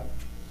out,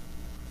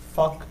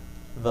 "Fuck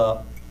the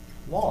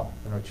law."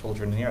 There are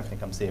children in here, I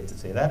think I'm safe to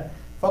say that.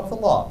 Fuck the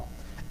law.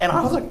 And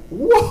I was like,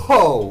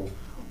 whoa,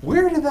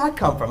 where did that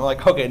come from? I'm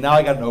like, okay, now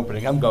I got an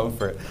opening, I'm going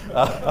for it.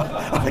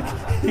 Like,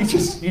 you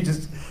just,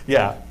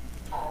 yeah.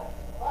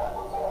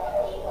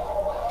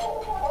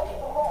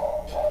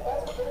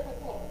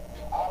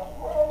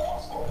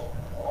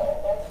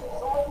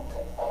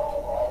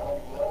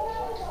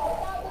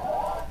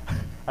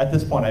 At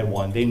this point, I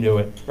won. They knew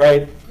it,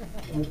 right?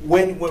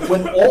 When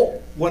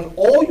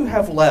all you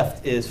have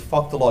left is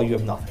fuck the law, you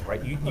have nothing,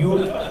 right? You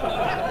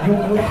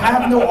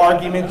have no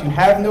argument, you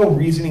have no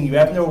reasoning, you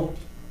have no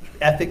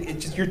ethic.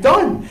 It's just, you're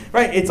done,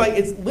 right? It's like,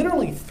 it's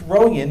literally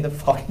throwing in the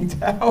fucking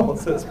towel,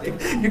 so to speak.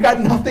 You got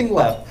nothing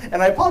left.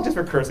 And I apologize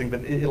for cursing,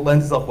 but it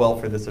lends itself well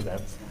for this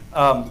event.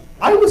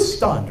 I was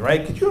stunned,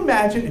 right? Could you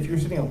imagine if you were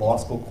sitting in a law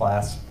school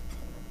class,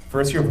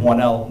 first year of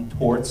 1L in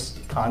torts,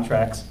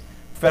 contracts,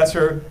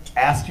 professor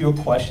asks you a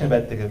question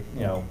about the,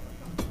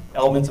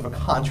 elements of a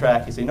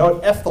contract. You say, no,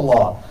 F the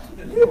law.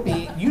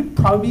 You'd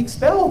probably be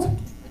expelled.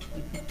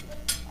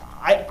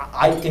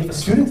 If a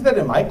student did that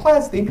in my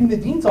class, they'd be in the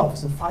dean's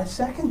office in 5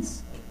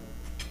 seconds.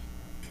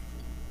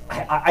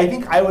 I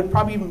think I would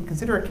probably even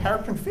consider a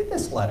character and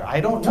fitness letter.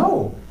 I don't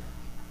know.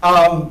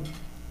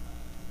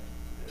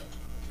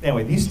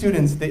 Anyway, these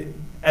students,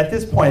 at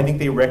this point, I think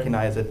they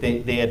recognized that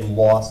they had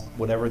lost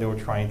whatever they were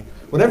trying,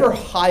 whatever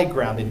high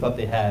ground they thought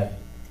they had,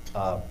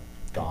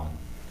 gone.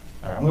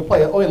 All right, I'm going to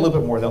play only a little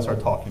bit more, then I'll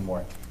start talking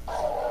more.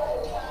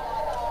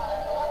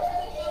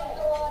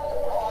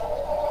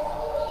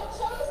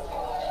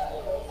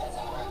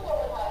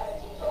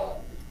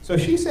 So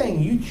she's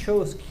saying you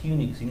chose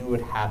CUNY because you knew what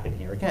would happen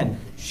here. Again,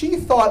 she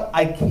thought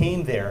I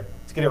came there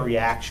to get a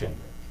reaction.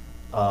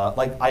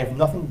 Like I have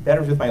nothing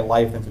better with my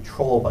life than to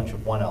troll a bunch of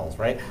 1Ls,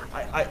 right?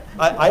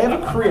 I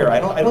have a career. I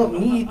don't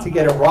need to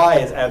get a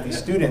rise out of these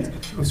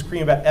students who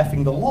scream about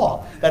effing the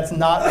law. That's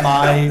not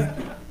my.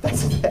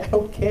 I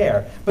don't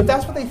care. But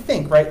that's what they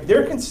think, right?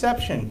 Their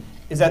conception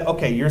is that,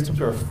 okay, you're some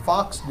sort of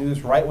Fox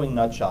News right-wing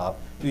nut job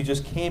who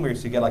just came here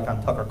to get like on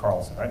Tucker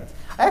Carlson, right?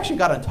 I actually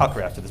got on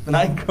Tucker after this, but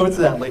not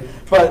coincidentally,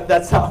 but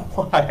that's not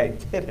why I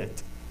did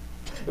it.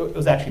 It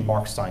was actually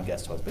Mark Stein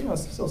guest host, but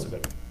it's still so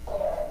good.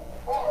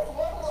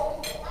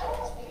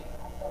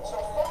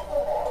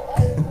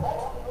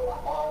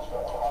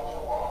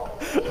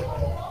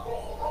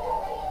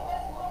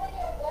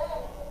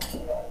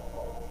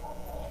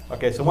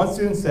 Okay, so one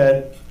student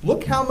said,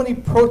 look how many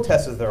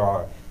protesters there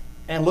are,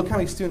 and look how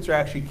many students are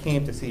actually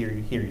came to hear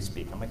you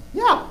speak. I'm like,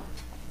 yeah,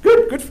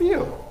 good for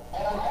you.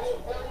 And I'm actually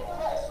very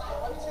impressed.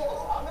 Let me say this.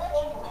 I'm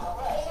actually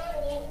impressed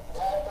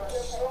that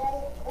there's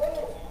so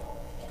many of you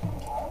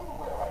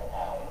everywhere right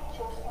now who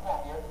chose to come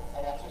out here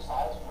and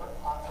exercise your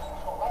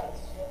constitutional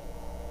rights. You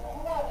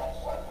want to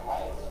exercise your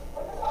rights.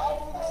 I'll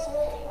do the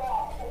same.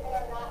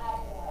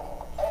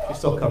 She's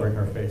still covering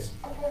her face.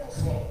 I'm doing the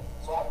same.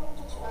 So I'm going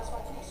to express my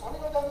piece. So let me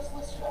go down this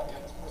list here.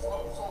 This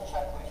little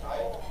checklist,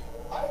 right?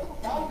 I think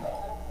I'm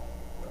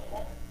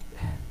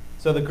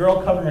So the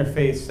girl covering her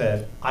face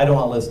said, I don't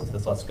want to listen to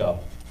this, let's go.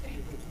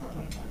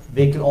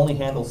 They could only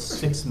handle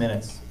 6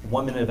 minutes,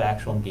 1 minute of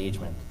actual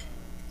engagement.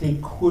 They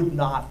could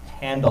not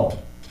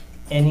handle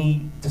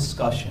any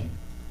discussion.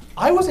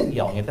 I wasn't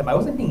yelling at them, I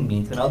wasn't being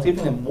mean to them, I was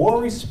giving them more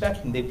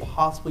respect than they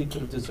possibly could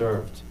have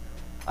deserved.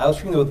 I was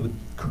treating them with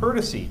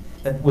courtesy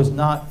that was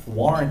not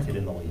warranted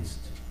in the least.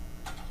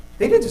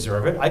 They didn't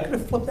deserve it, I could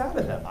have flipped out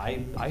at them.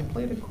 I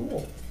played it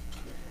cool.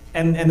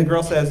 And the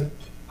girl says,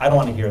 I don't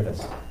want to hear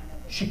this.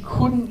 She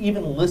couldn't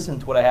even listen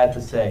to what I had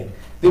to say.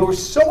 They were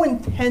so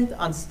intent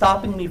on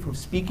stopping me from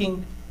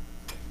speaking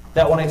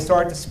that when I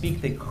started to speak,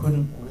 they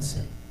couldn't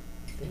listen.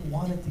 They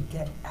wanted to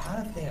get out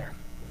of there.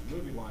 There's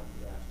a movie line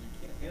for that. You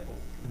can't handle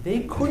it.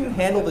 They couldn't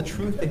handle the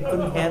truth. They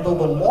couldn't handle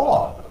the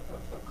law.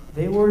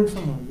 They were in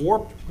some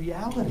warped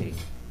reality.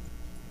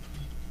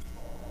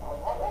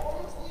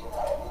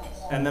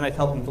 And then I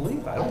tell them to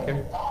leave. I don't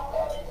care.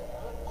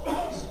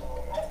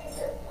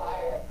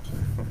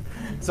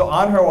 So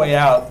on her way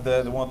out,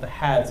 the one with the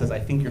hat says, I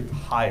think you're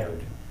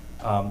tired.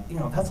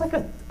 That's like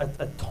a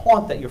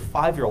taunt that your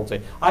 5-year-old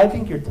say. I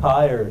think you're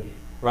tired,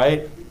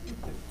 right?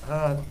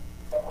 Yeah,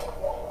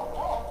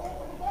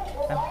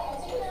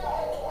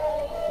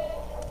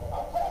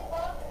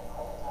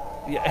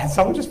 and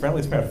someone just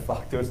randomly said,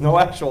 fuck. There was no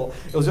actual,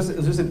 it was just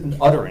an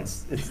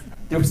utterance.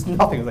 There was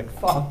nothing, it was like,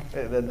 fuck.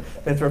 And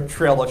then sort of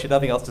trailed off, she had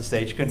nothing else to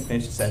say. She couldn't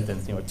finish the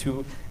sentence,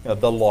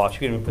 the law. She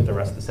couldn't even put the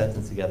rest of the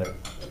sentence together.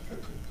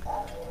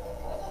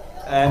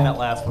 And that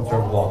last one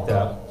sort of walked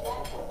out.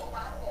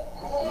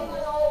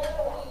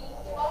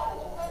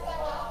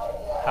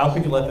 How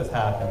could you let this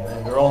happen?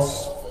 And they're all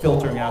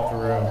filtering out the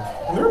room.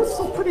 And the room's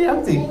still pretty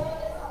empty.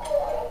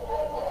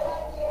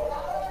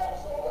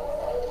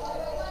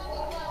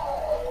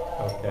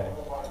 Okay,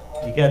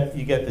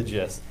 you get the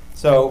gist.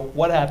 So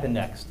what happened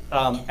next?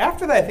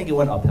 After that, I think it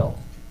went uphill.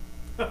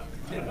 It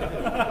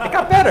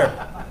got better.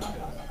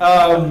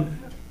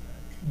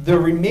 the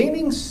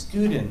remaining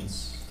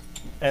students,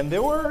 and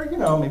there were, you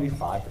know, maybe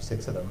 5 or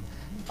 6 of them,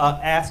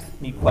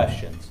 asked me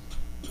questions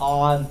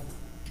on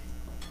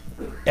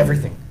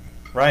everything,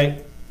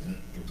 right?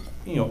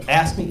 You know,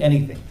 ask me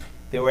anything.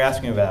 They were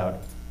asking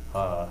about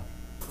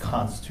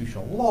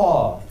constitutional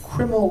law,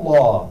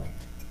 criminal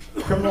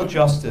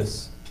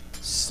justice,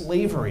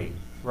 slavery,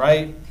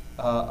 right?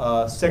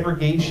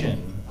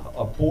 Segregation,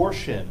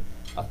 abortion,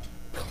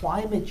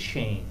 climate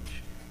change,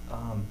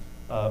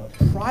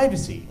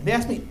 privacy. They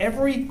asked me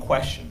every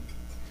question.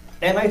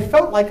 And I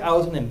felt like I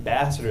was an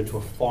ambassador to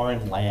a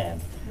foreign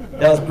land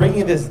that was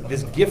bringing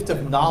this gift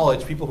of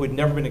knowledge to people who had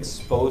never been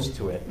exposed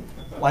to it.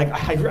 Like,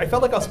 I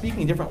felt like I was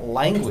speaking a different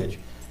language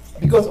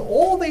because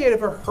all they had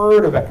ever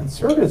heard about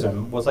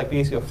conservatism was like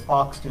basically a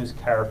Fox News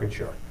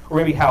caricature, or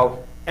maybe how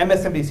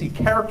MSNBC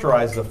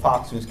characterizes a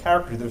Fox News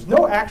caricature. There's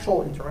no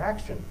actual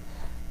interaction.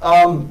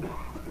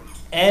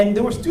 And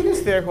there were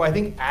students there who I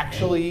think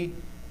actually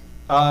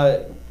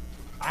I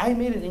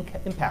made an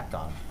impact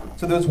on.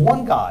 So there was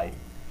one guy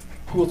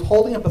who was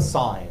holding up a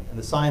sign, and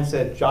the sign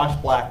said, "Josh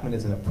Blackman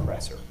is an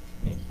oppressor."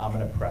 I mean, I'm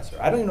an oppressor.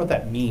 I don't even know what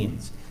that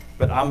means,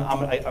 but I'm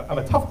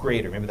a tough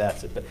grader. Maybe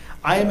that's it. But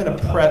I am an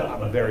oppressor.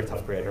 I'm a very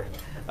tough grader.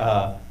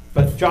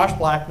 But Josh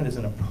Blackman is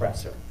an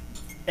oppressor.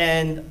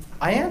 And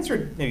I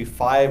answered maybe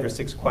 5 or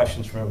 6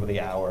 questions from over the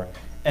hour,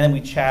 and then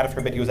we chatted for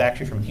a bit. He was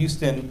actually from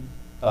Houston,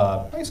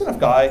 nice enough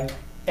guy,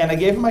 and I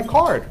gave him my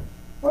card.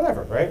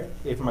 Whatever, right?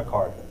 Gave him my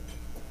card.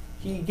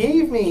 He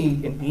gave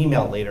me an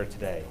email later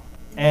today,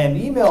 and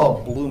the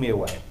email blew me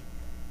away.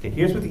 Okay,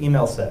 here's what the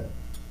email said.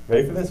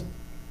 Ready for this?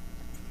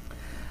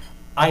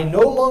 "I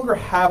no longer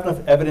have enough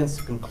evidence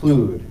to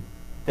conclude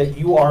that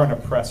you are an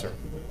oppressor."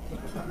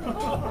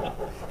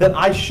 That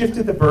I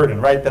shifted the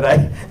burden, right? That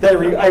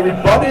I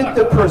rebutted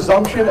the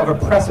presumption of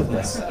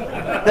oppressiveness.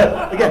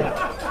 That, again,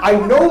 I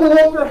no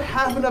longer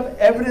have enough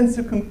evidence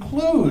to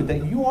conclude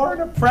that you are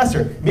an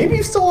oppressor. Maybe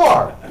you still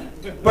are,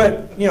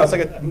 but you know, it's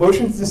like a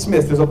motion to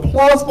dismiss. There's a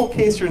plausible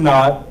case you're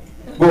not.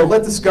 We'll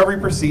let discovery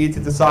proceed to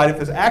decide if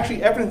there's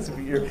actually evidence of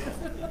you.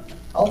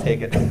 I'll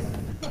take it.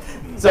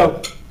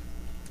 So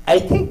I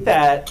take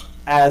that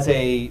as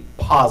a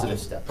positive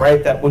step,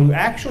 right? That when you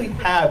actually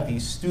have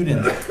these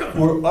students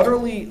who are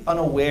utterly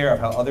unaware of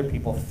how other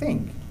people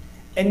think,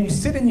 and you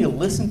sit and you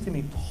listen to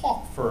me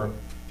talk for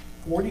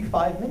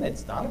 45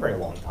 minutes, not a very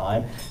long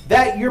time,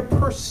 that your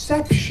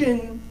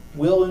perception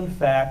will in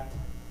fact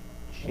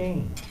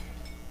change.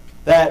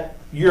 That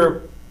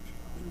your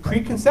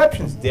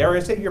preconceptions, dare I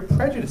say your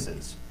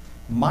prejudices,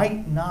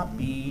 might not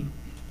be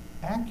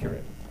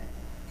accurate.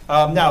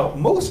 Now,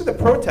 most of the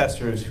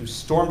protesters who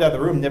stormed out of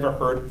the room never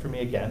heard from me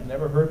again,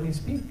 never heard me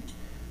speak.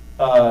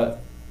 As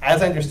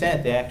I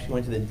understand it, they actually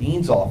went to the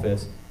dean's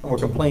office and were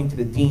complaining to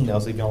the dean that I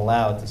was even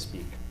allowed to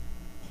speak.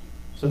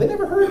 So they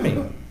never heard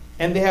me,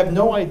 and they have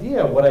no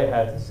idea what I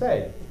had to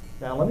say.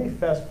 Now, let me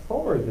fast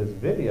forward this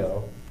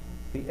video,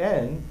 the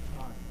end,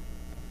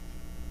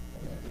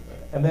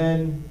 and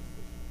then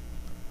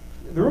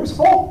the room's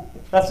full.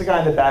 That's the guy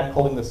in the back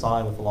holding the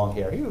sign with the long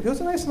hair. He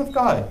was a nice enough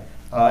guy.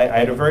 I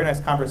had a very nice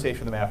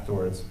conversation with him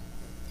afterwards.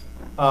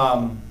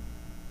 The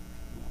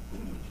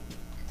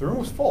room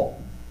was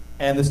full.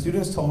 And the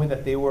students told me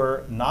that they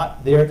were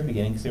not there at the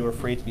beginning because they were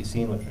afraid to be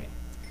seen with me.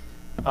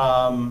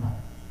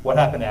 What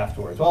happened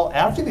afterwards? Well,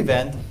 after the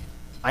event,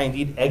 I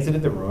indeed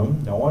exited the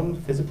room. No one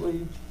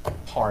physically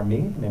harmed me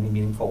in any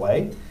meaningful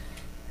way.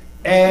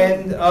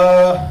 And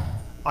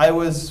I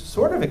was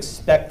sort of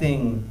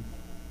expecting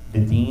the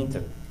dean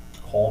to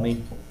call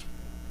me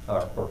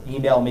or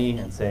email me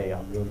and say,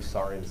 "I'm really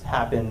sorry this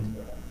happened."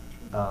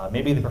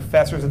 Maybe the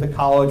professors at the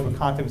college would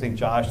contact me saying,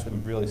 "Josh,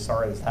 I'm really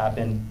sorry this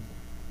happened."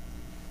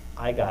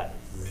 I got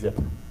zip.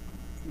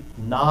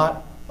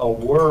 Not a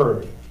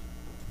word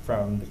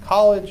from the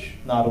college,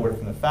 not a word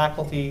from the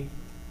faculty,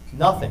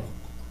 nothing.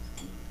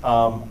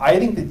 I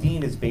think the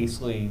dean is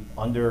basically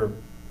under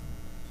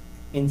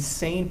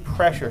insane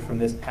pressure from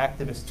this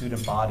activist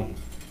student body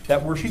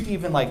that were she to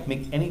even like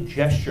make any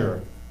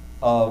gesture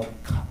of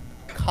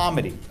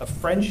comedy, of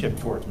friendship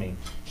towards me,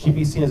 she'd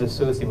be seen as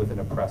associated with an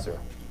oppressor.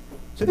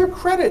 To their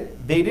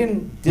credit, they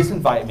didn't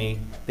disinvite me,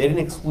 they didn't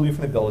exclude me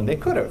from the building. They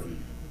could have.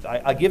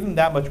 I give them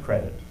that much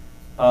credit.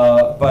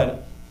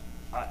 But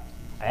I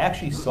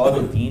actually saw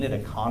the dean at a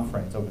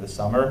conference over the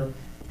summer.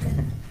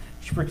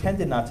 She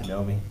pretended not to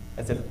know me.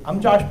 I said, "I'm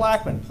Josh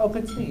Blackman." "Oh,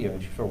 good to meet you."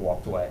 And she sort of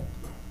walked away.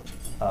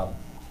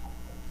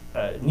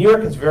 New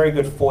York has very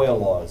good FOIA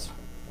laws,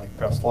 like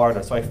across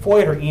Florida. So I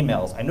FOIA'd her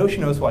emails. I know she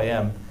knows who I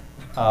am.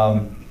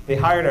 They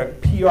hired a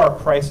PR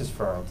crisis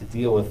firm to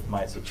deal with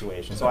my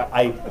situation. So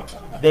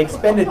they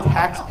expended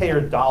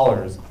taxpayer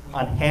dollars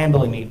on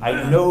handling me.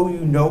 I know you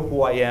know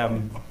who I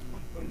am,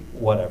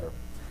 whatever.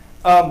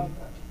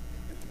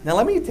 Now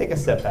let me take a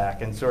step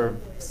back and sort of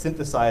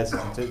synthesize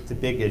to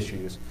big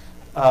issues.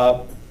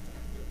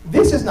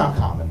 This is not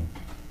common.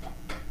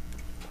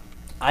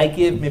 I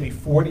give maybe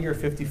 40 or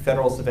 50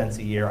 Federalist events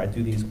a year. I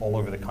do these all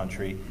over the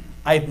country.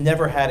 I've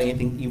never had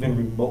anything even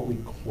remotely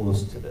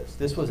close to this.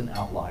 This was an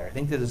outlier. I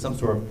think this is some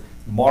sort of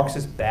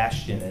Marxist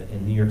bastion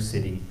in New York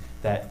City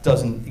that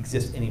doesn't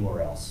exist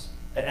anywhere else.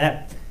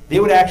 And they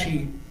would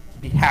actually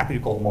be happy to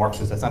be called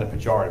Marxist. That's not a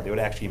pejorative. They would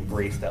actually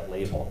embrace that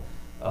label.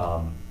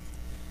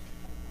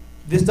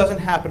 This doesn't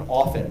happen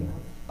often,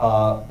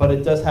 but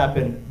it does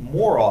happen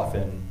more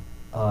often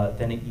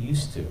than it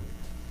used to.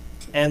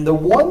 And the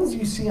ones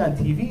you see on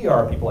TV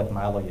are people like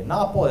Milo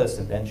Yiannopoulos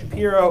and Ben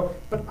Shapiro,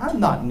 but I'm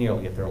not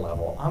nearly at their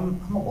level.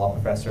 I'm a law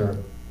professor,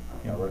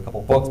 wrote a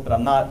couple books, but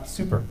I'm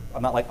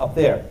not like up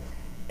there.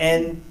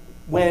 And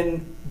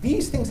when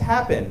these things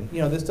happen,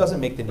 this doesn't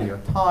make the New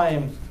York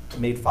Times, it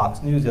made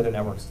Fox News, the other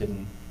networks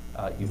didn't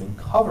even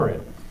cover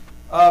it.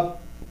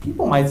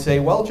 People might say,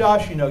 well,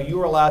 Josh, you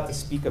were allowed to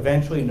speak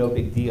eventually, no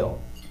big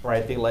deal,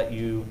 right? They let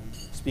you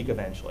speak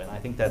eventually, and I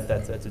think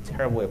that's a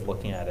terrible way of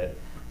looking at it.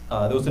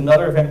 There was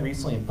another event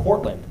recently in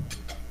Portland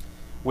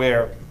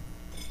where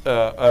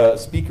a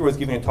speaker was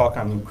giving a talk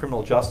on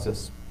criminal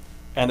justice,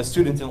 and the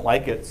student didn't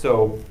like it,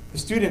 so the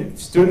student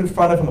stood in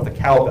front of him with a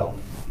cowbell,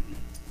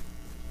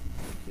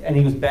 and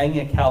he was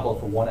banging a cowbell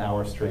for 1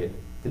 hour straight,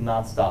 did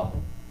not stop.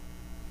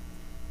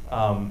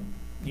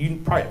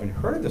 You probably haven't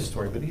heard of this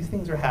story, but these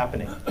things are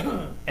happening.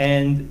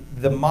 And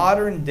the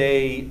modern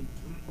day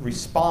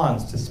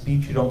response to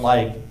speech you don't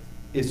like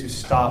is to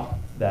stop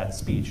that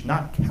speech,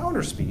 not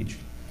counter speech,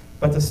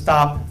 but to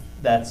stop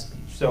that speech.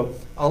 So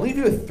I'll leave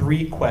you with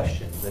 3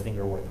 questions I think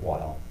are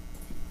worthwhile.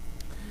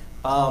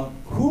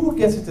 Who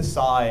gets to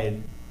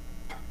decide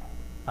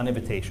on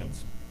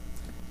invitations?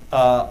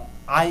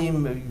 I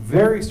am a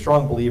very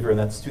strong believer in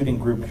that student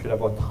group should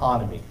have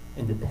autonomy,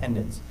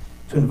 independence,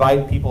 to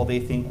invite people they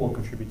think will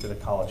contribute to the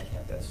college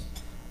campus.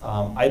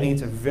 I think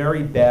it's a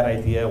very bad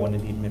idea when the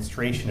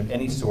administration of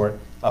any sort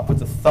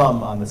puts a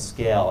thumb on the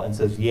scale and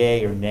says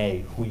yay or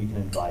nay who you can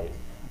invite,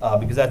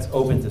 because that's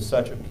open to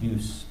such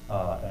abuse,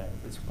 and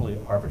it's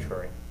completely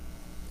arbitrary.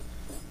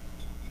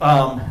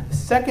 The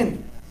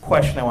second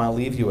question I want to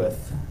leave you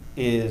with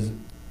is,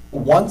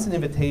 once an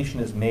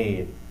invitation is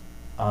made,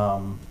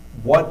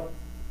 what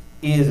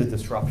is a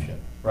disruption,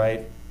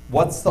 right?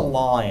 What's the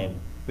line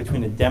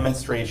between a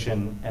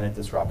demonstration and a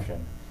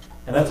disruption?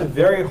 And that's a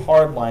very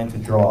hard line to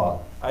draw.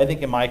 I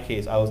think in my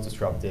case, I was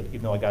disrupted,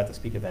 even though I got to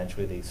speak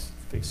eventually.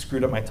 They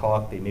screwed up my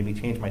talk, they maybe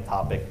changed my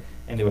topic,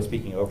 and they were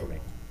speaking over me.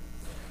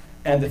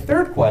 And the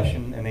third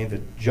question, and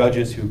the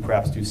judges who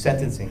perhaps do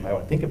sentencing might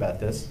want to think about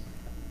this,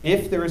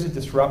 if there is a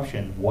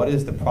disruption, what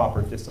is the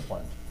proper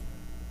discipline?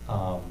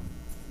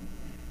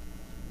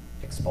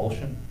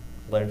 Expulsion,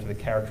 letter to the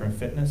character and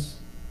fitness,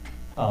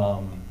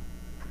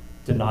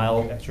 denial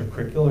of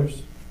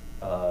extracurriculars,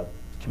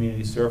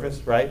 community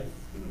service, right?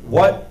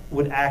 What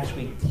would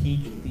actually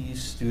teach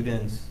these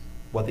students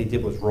what they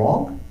did was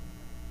wrong,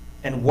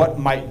 and what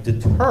might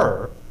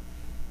deter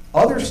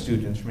other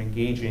students from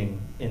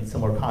engaging in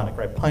similar conduct,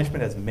 right?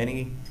 Punishment has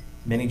many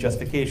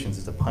justifications.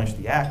 It's to punish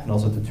the act and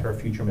also deter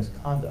future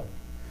misconduct,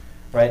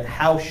 right?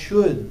 How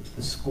should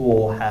the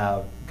school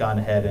have gone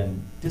ahead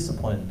and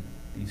disciplined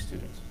these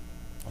students?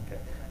 Okay,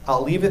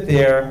 I'll leave it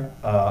there,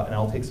 and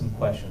I'll take some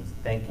questions.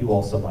 Thank you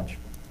all so much.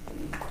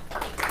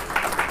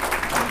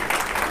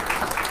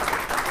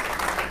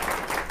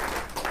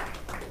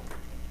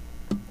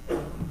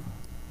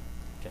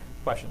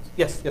 Questions?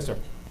 Yes, sir.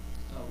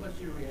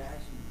 What's your reaction?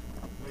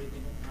 What do you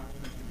think the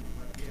consequences of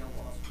what Yale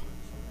Law School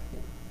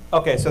is?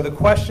 Okay, so the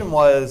question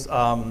was,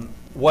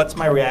 what's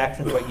my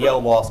reaction to what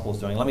Yale Law School is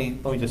doing? Let me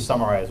just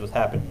summarize what's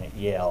happening at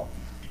Yale.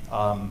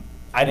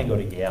 I didn't go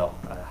to Yale.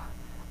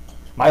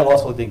 My law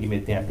school didn't give me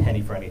a damn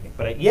penny for anything.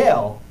 But at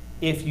Yale,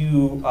 if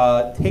you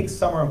take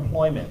summer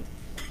employment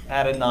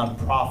at a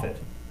nonprofit,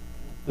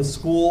 the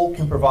school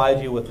can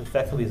provide you with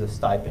effectively as a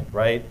stipend,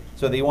 right?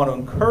 So they want to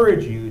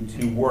encourage you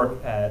to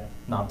work at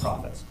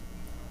nonprofits.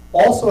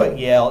 Also at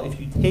Yale, if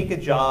you take a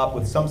job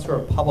with some sort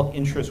of public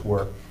interest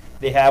work,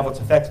 they have what's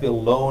effectively a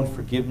loan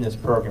forgiveness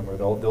program where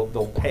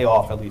they'll pay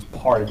off at least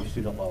part of your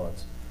student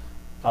loans.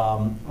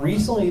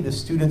 Recently, the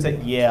students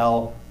at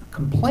Yale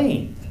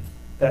complained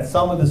that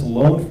some of this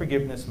loan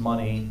forgiveness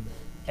money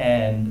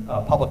and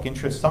public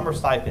interest summer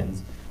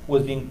stipends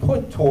was being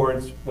put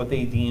towards what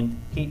they deemed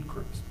hate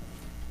groups.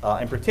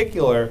 In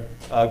particular,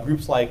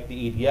 groups like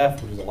the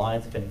ADF, which is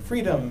Alliance Defending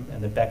Freedom,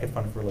 and the Beckett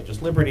Fund for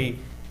Religious Liberty,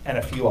 and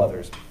a few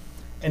others.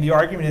 And the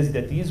argument is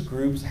that these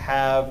groups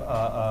have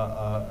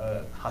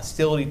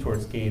hostility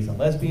towards gays and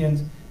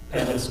lesbians,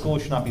 and that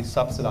schools should not be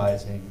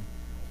subsidizing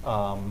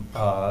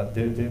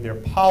their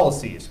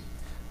policies.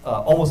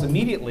 Almost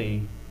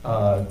immediately,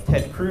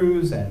 Ted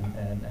Cruz and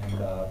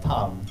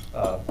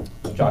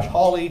Josh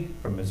Hawley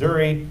from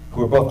Missouri,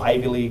 who are both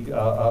Ivy League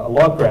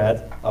law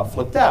grads,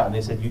 flipped out, and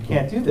they said, you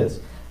can't do this.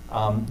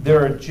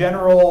 There are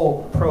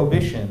general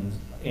prohibitions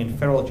in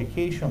federal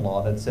education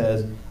law that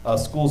says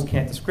schools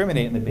can't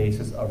discriminate on the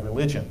basis of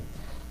religion.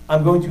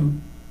 I'm going to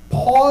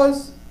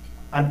pause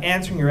on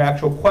answering your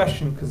actual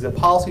question because the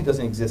policy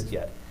doesn't exist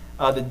yet.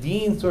 The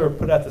dean sort of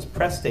put out this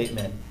press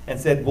statement and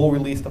said, we'll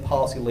release the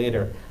policy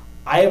later.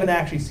 I haven't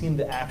actually seen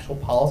the actual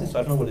policy, so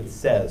I don't know what it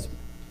says.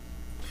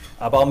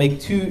 But I'll make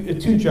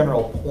two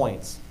general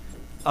points.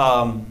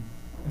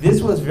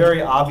 This was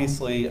very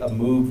obviously a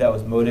move that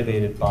was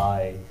motivated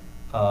by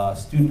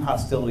student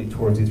hostility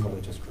towards these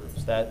religious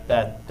groups.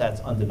 That's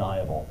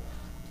undeniable.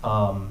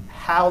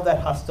 How that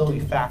hostility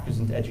factors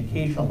into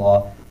educational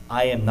law,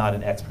 I am not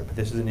an expert, but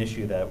this is an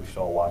issue that we should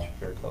all watch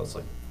very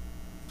closely.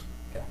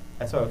 Okay,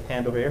 I saw a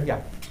hand over here.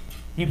 Yeah,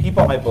 he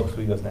bought my book, so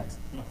he goes next.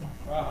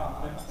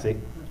 See,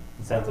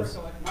 incentives.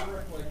 My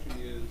recollection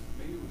is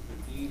maybe it was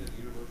the dean of the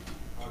University of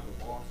Chicago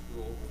Law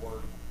School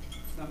or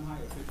some high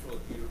official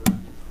at the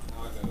University of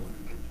Chicago who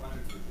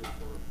responded to this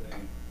sort of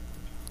thing.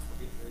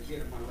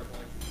 Again, if my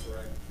recollection is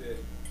correct, said,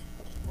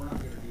 we're not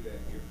going to do that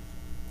here.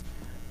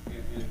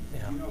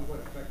 And Yeah. do you know what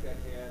effect that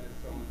had and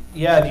so on?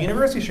 Yeah, the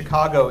University of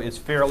Chicago is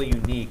fairly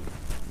unique.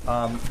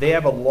 They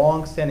have a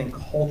long-standing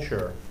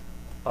culture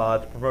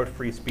to promote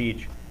free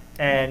speech,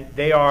 and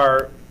they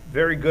are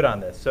very good on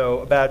this. So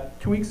about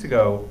 2 weeks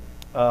ago,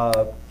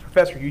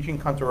 Professor Eugene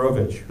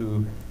Kontorovich,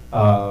 who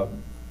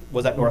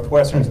was at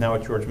Northwestern, is now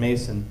at George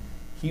Mason,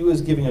 he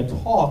was giving a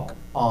talk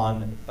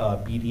on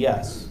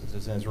BDS. This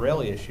is an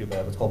Israeli issue, but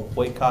it was called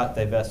Boycott,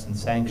 Divest, and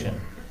Sanction.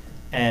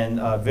 And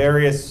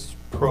various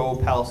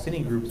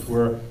pro-Palestinian groups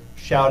were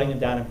shouting him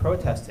down and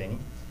protesting.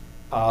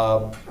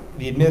 The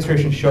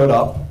administration showed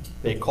up,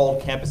 they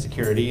called campus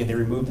security, and they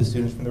removed the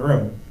students from the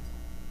room.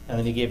 And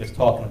then he gave his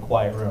talk in a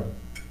quiet room.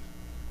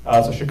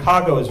 So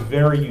Chicago is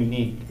very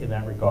unique in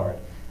that regard.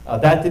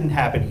 That didn't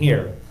happen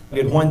here. We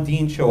had one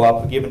dean show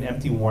up who gave an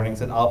empty warning,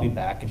 said, I'll be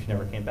back, and she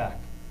never came back.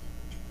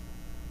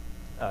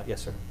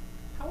 Yes, sir.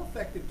 How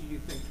effective do you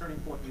think Turning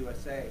Point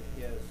USA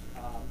is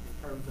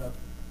in terms of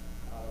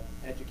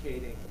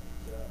educating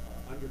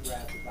the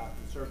undergrads about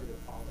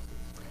conservative policies?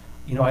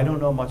 You know, I don't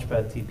know much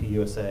about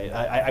TPUSA.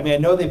 I mean, I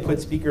know they put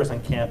speakers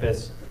on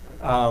campus.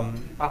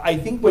 I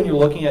think when you're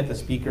looking at the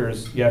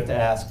speakers, you have to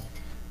ask,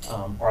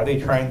 are they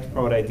trying to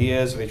promote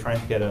ideas? Are they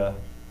trying to get a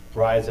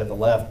rise at the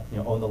left, you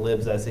know, own the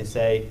libs, as they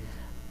say?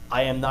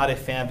 I am not a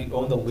fan of the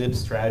own the libs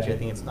strategy. I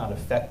think it's not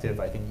effective.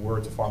 I think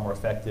words are far more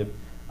effective.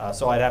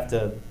 So I'd have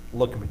to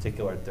look in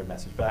particular at their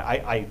message. But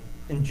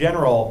in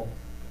general,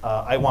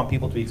 I want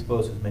people to be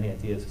exposed to as many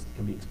ideas as they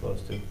can be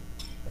exposed to.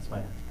 That's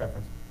my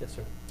preference. Yes,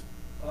 sir.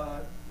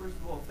 First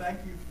of all, thank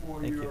you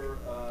for Thank you. your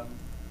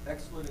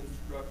excellent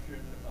instruction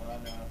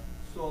on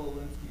Saul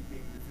Alinsky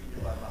being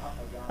defeated by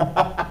Mahatma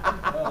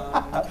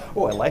Gandhi.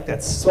 Oh, I like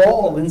that.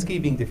 Saul Alinsky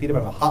being defeated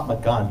by Mahatma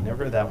Gandhi.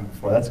 Never heard that one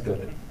before. That's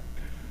good.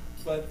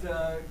 But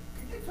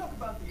could you talk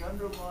about the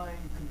underlying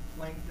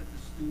complaint that the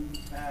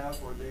students have,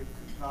 or they've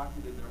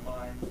concocted in their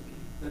minds,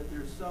 that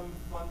there's some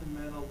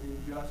fundamental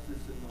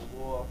injustice in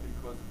the law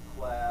because of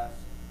class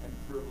and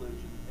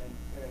privilege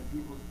and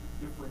people's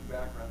differing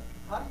backgrounds?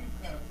 How do you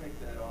kind of take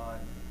that on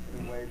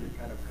in a way that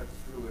kind of cuts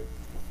through it?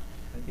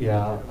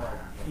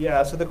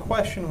 Yeah, so the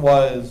question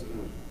was,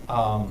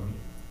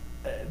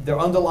 their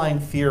underlying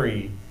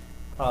theory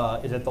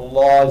is that the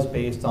law is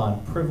based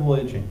on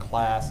privilege and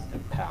class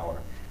and power.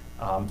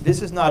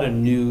 This is not a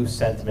new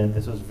sentiment.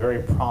 This was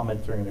very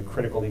prominent during the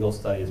critical legal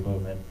studies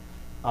movement.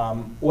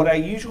 What I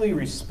usually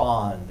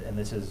respond, and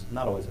this is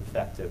not always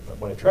effective, but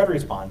what I try to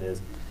respond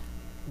is,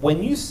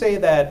 when you say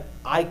that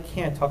I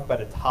can't talk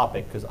about a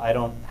topic because I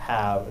don't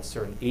have a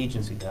certain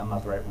agency, that I'm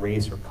not the right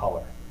race or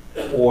color,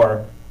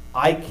 or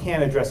I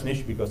can't address an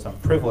issue because I'm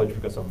privileged,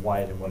 because I'm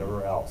white, and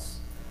whatever else,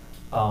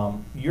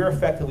 you're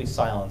effectively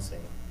silencing,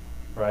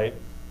 right?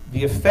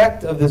 The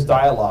effect of this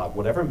dialogue,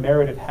 whatever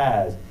merit it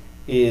has,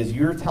 is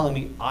you're telling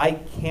me I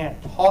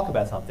can't talk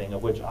about something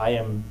of which I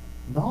am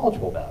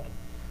knowledgeable about.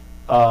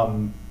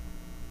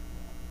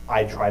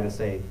 I try to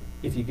say,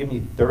 if you give me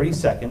 30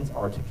 seconds,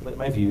 articulate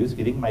my views. If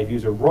you think my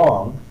views are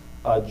wrong,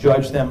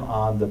 judge them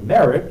on the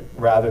merit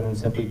rather than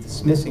simply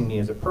dismissing me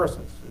as a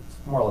person. It's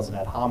more or less an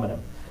ad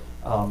hominem.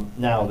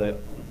 Now, the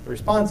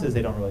response is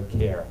they don't really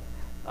care.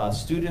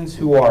 Students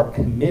who are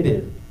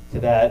committed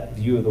to that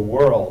view of the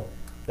world,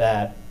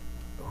 that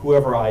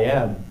whoever I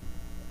am,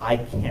 I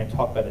can't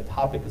talk about a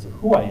topic because of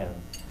who I am,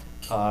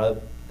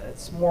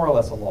 it's more or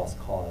less a lost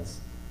cause.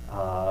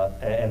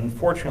 And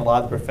unfortunately, a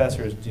lot of the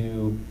professors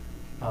do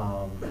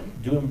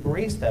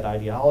embrace that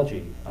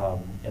ideology.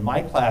 In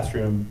my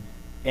classroom,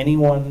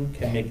 anyone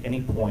can make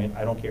any point.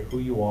 I don't care who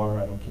you are.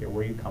 I don't care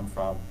where you come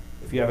from.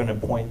 If you have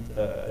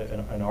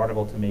an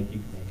article to make, you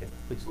can make it.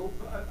 Please. Well,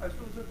 I was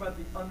going to talk about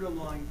the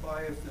underlying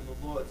bias in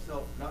the law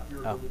itself, not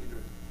your ability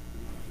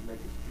to make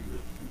it cheaper.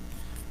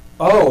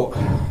 Oh,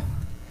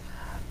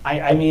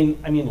 I mean,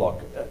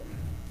 look,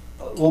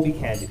 we'll be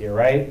candid here,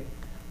 right?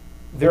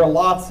 There are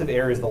lots of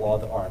areas of the law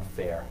that aren't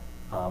fair.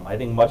 I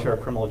think much of our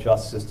criminal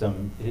justice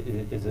system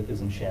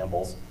is in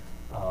shambles.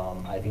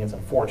 I think it's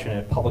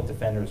unfortunate. Public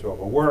defenders are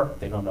overworked.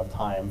 They don't have enough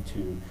time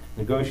to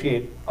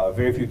negotiate.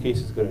 Very few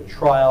cases go to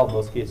trial.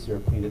 Most cases are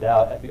pleaded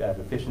out at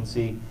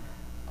efficiency.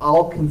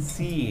 I'll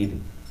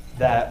concede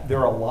that there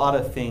are a lot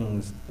of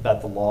things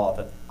about the law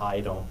that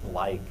I don't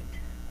like.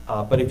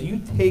 But if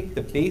you take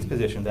the base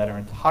position that our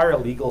entire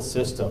legal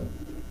system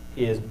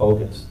is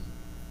bogus,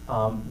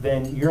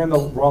 then you're in the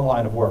wrong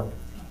line of work.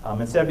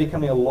 Instead of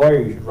becoming a lawyer,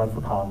 you should run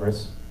for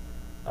Congress.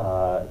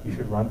 You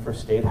should run for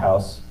State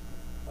House.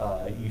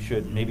 You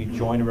should maybe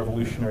join a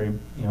revolutionary,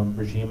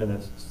 regime in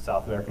the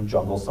South American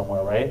jungle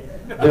somewhere, right?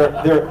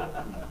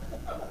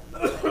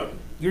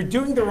 You're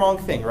doing the wrong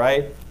thing,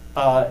 right?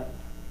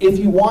 If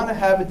you want to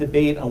have a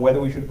debate on whether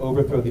we should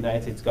overthrow the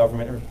United States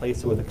government and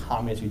replace it with a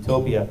communist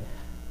utopia,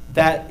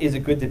 that is a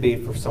good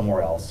debate for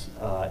somewhere else.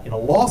 In a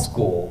law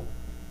school,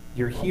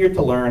 you're here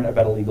to learn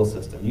about a legal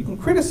system. You can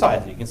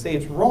criticize it, you can say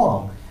it's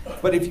wrong,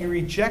 but if you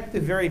reject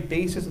the very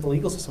basis of the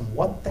legal system,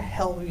 what the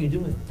hell are you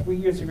doing with 3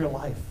 years of your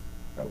life?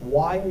 Right?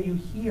 Why are you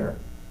here,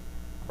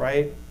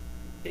 right?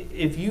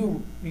 If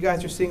you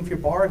guys are sitting for your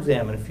bar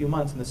exam in a few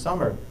months in the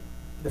summer,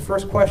 the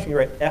first question you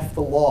write F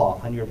the law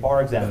on your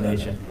bar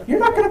examination, you're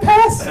not going to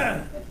pass,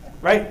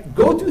 right?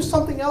 Go do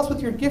something else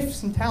with your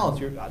gifts and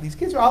talents. These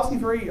kids are obviously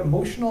very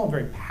emotional and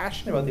very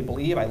passionate about what they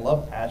believe. I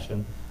love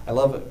passion. I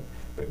love it.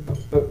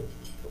 But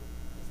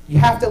you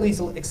have to at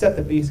least accept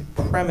the basic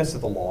premise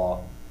of the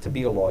law to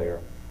be a lawyer.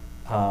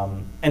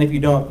 And if you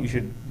don't, you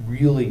should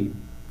really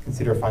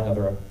consider finding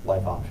other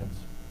life options.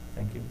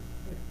 Thank you.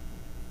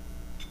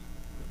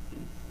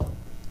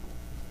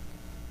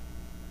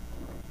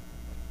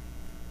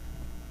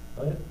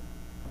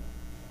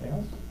 Anything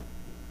else?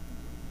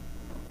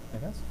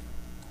 Anything else?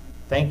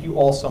 Thank you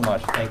all so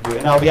much. Thank you.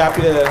 And I'll be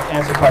happy to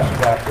answer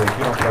questions after if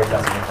you don't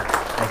protest me.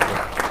 Thank you.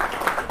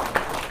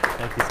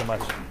 Thank you so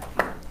much. If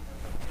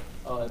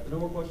there are no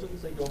more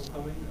questions, thank you all for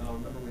coming.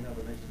 Remember, we have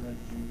our next event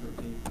June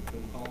 13th with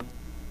Bill Collins.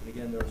 And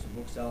again, there are some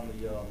books out in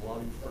the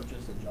lobby for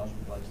purchase, and Josh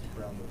would like to stick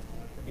around to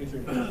answer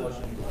any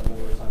questions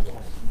or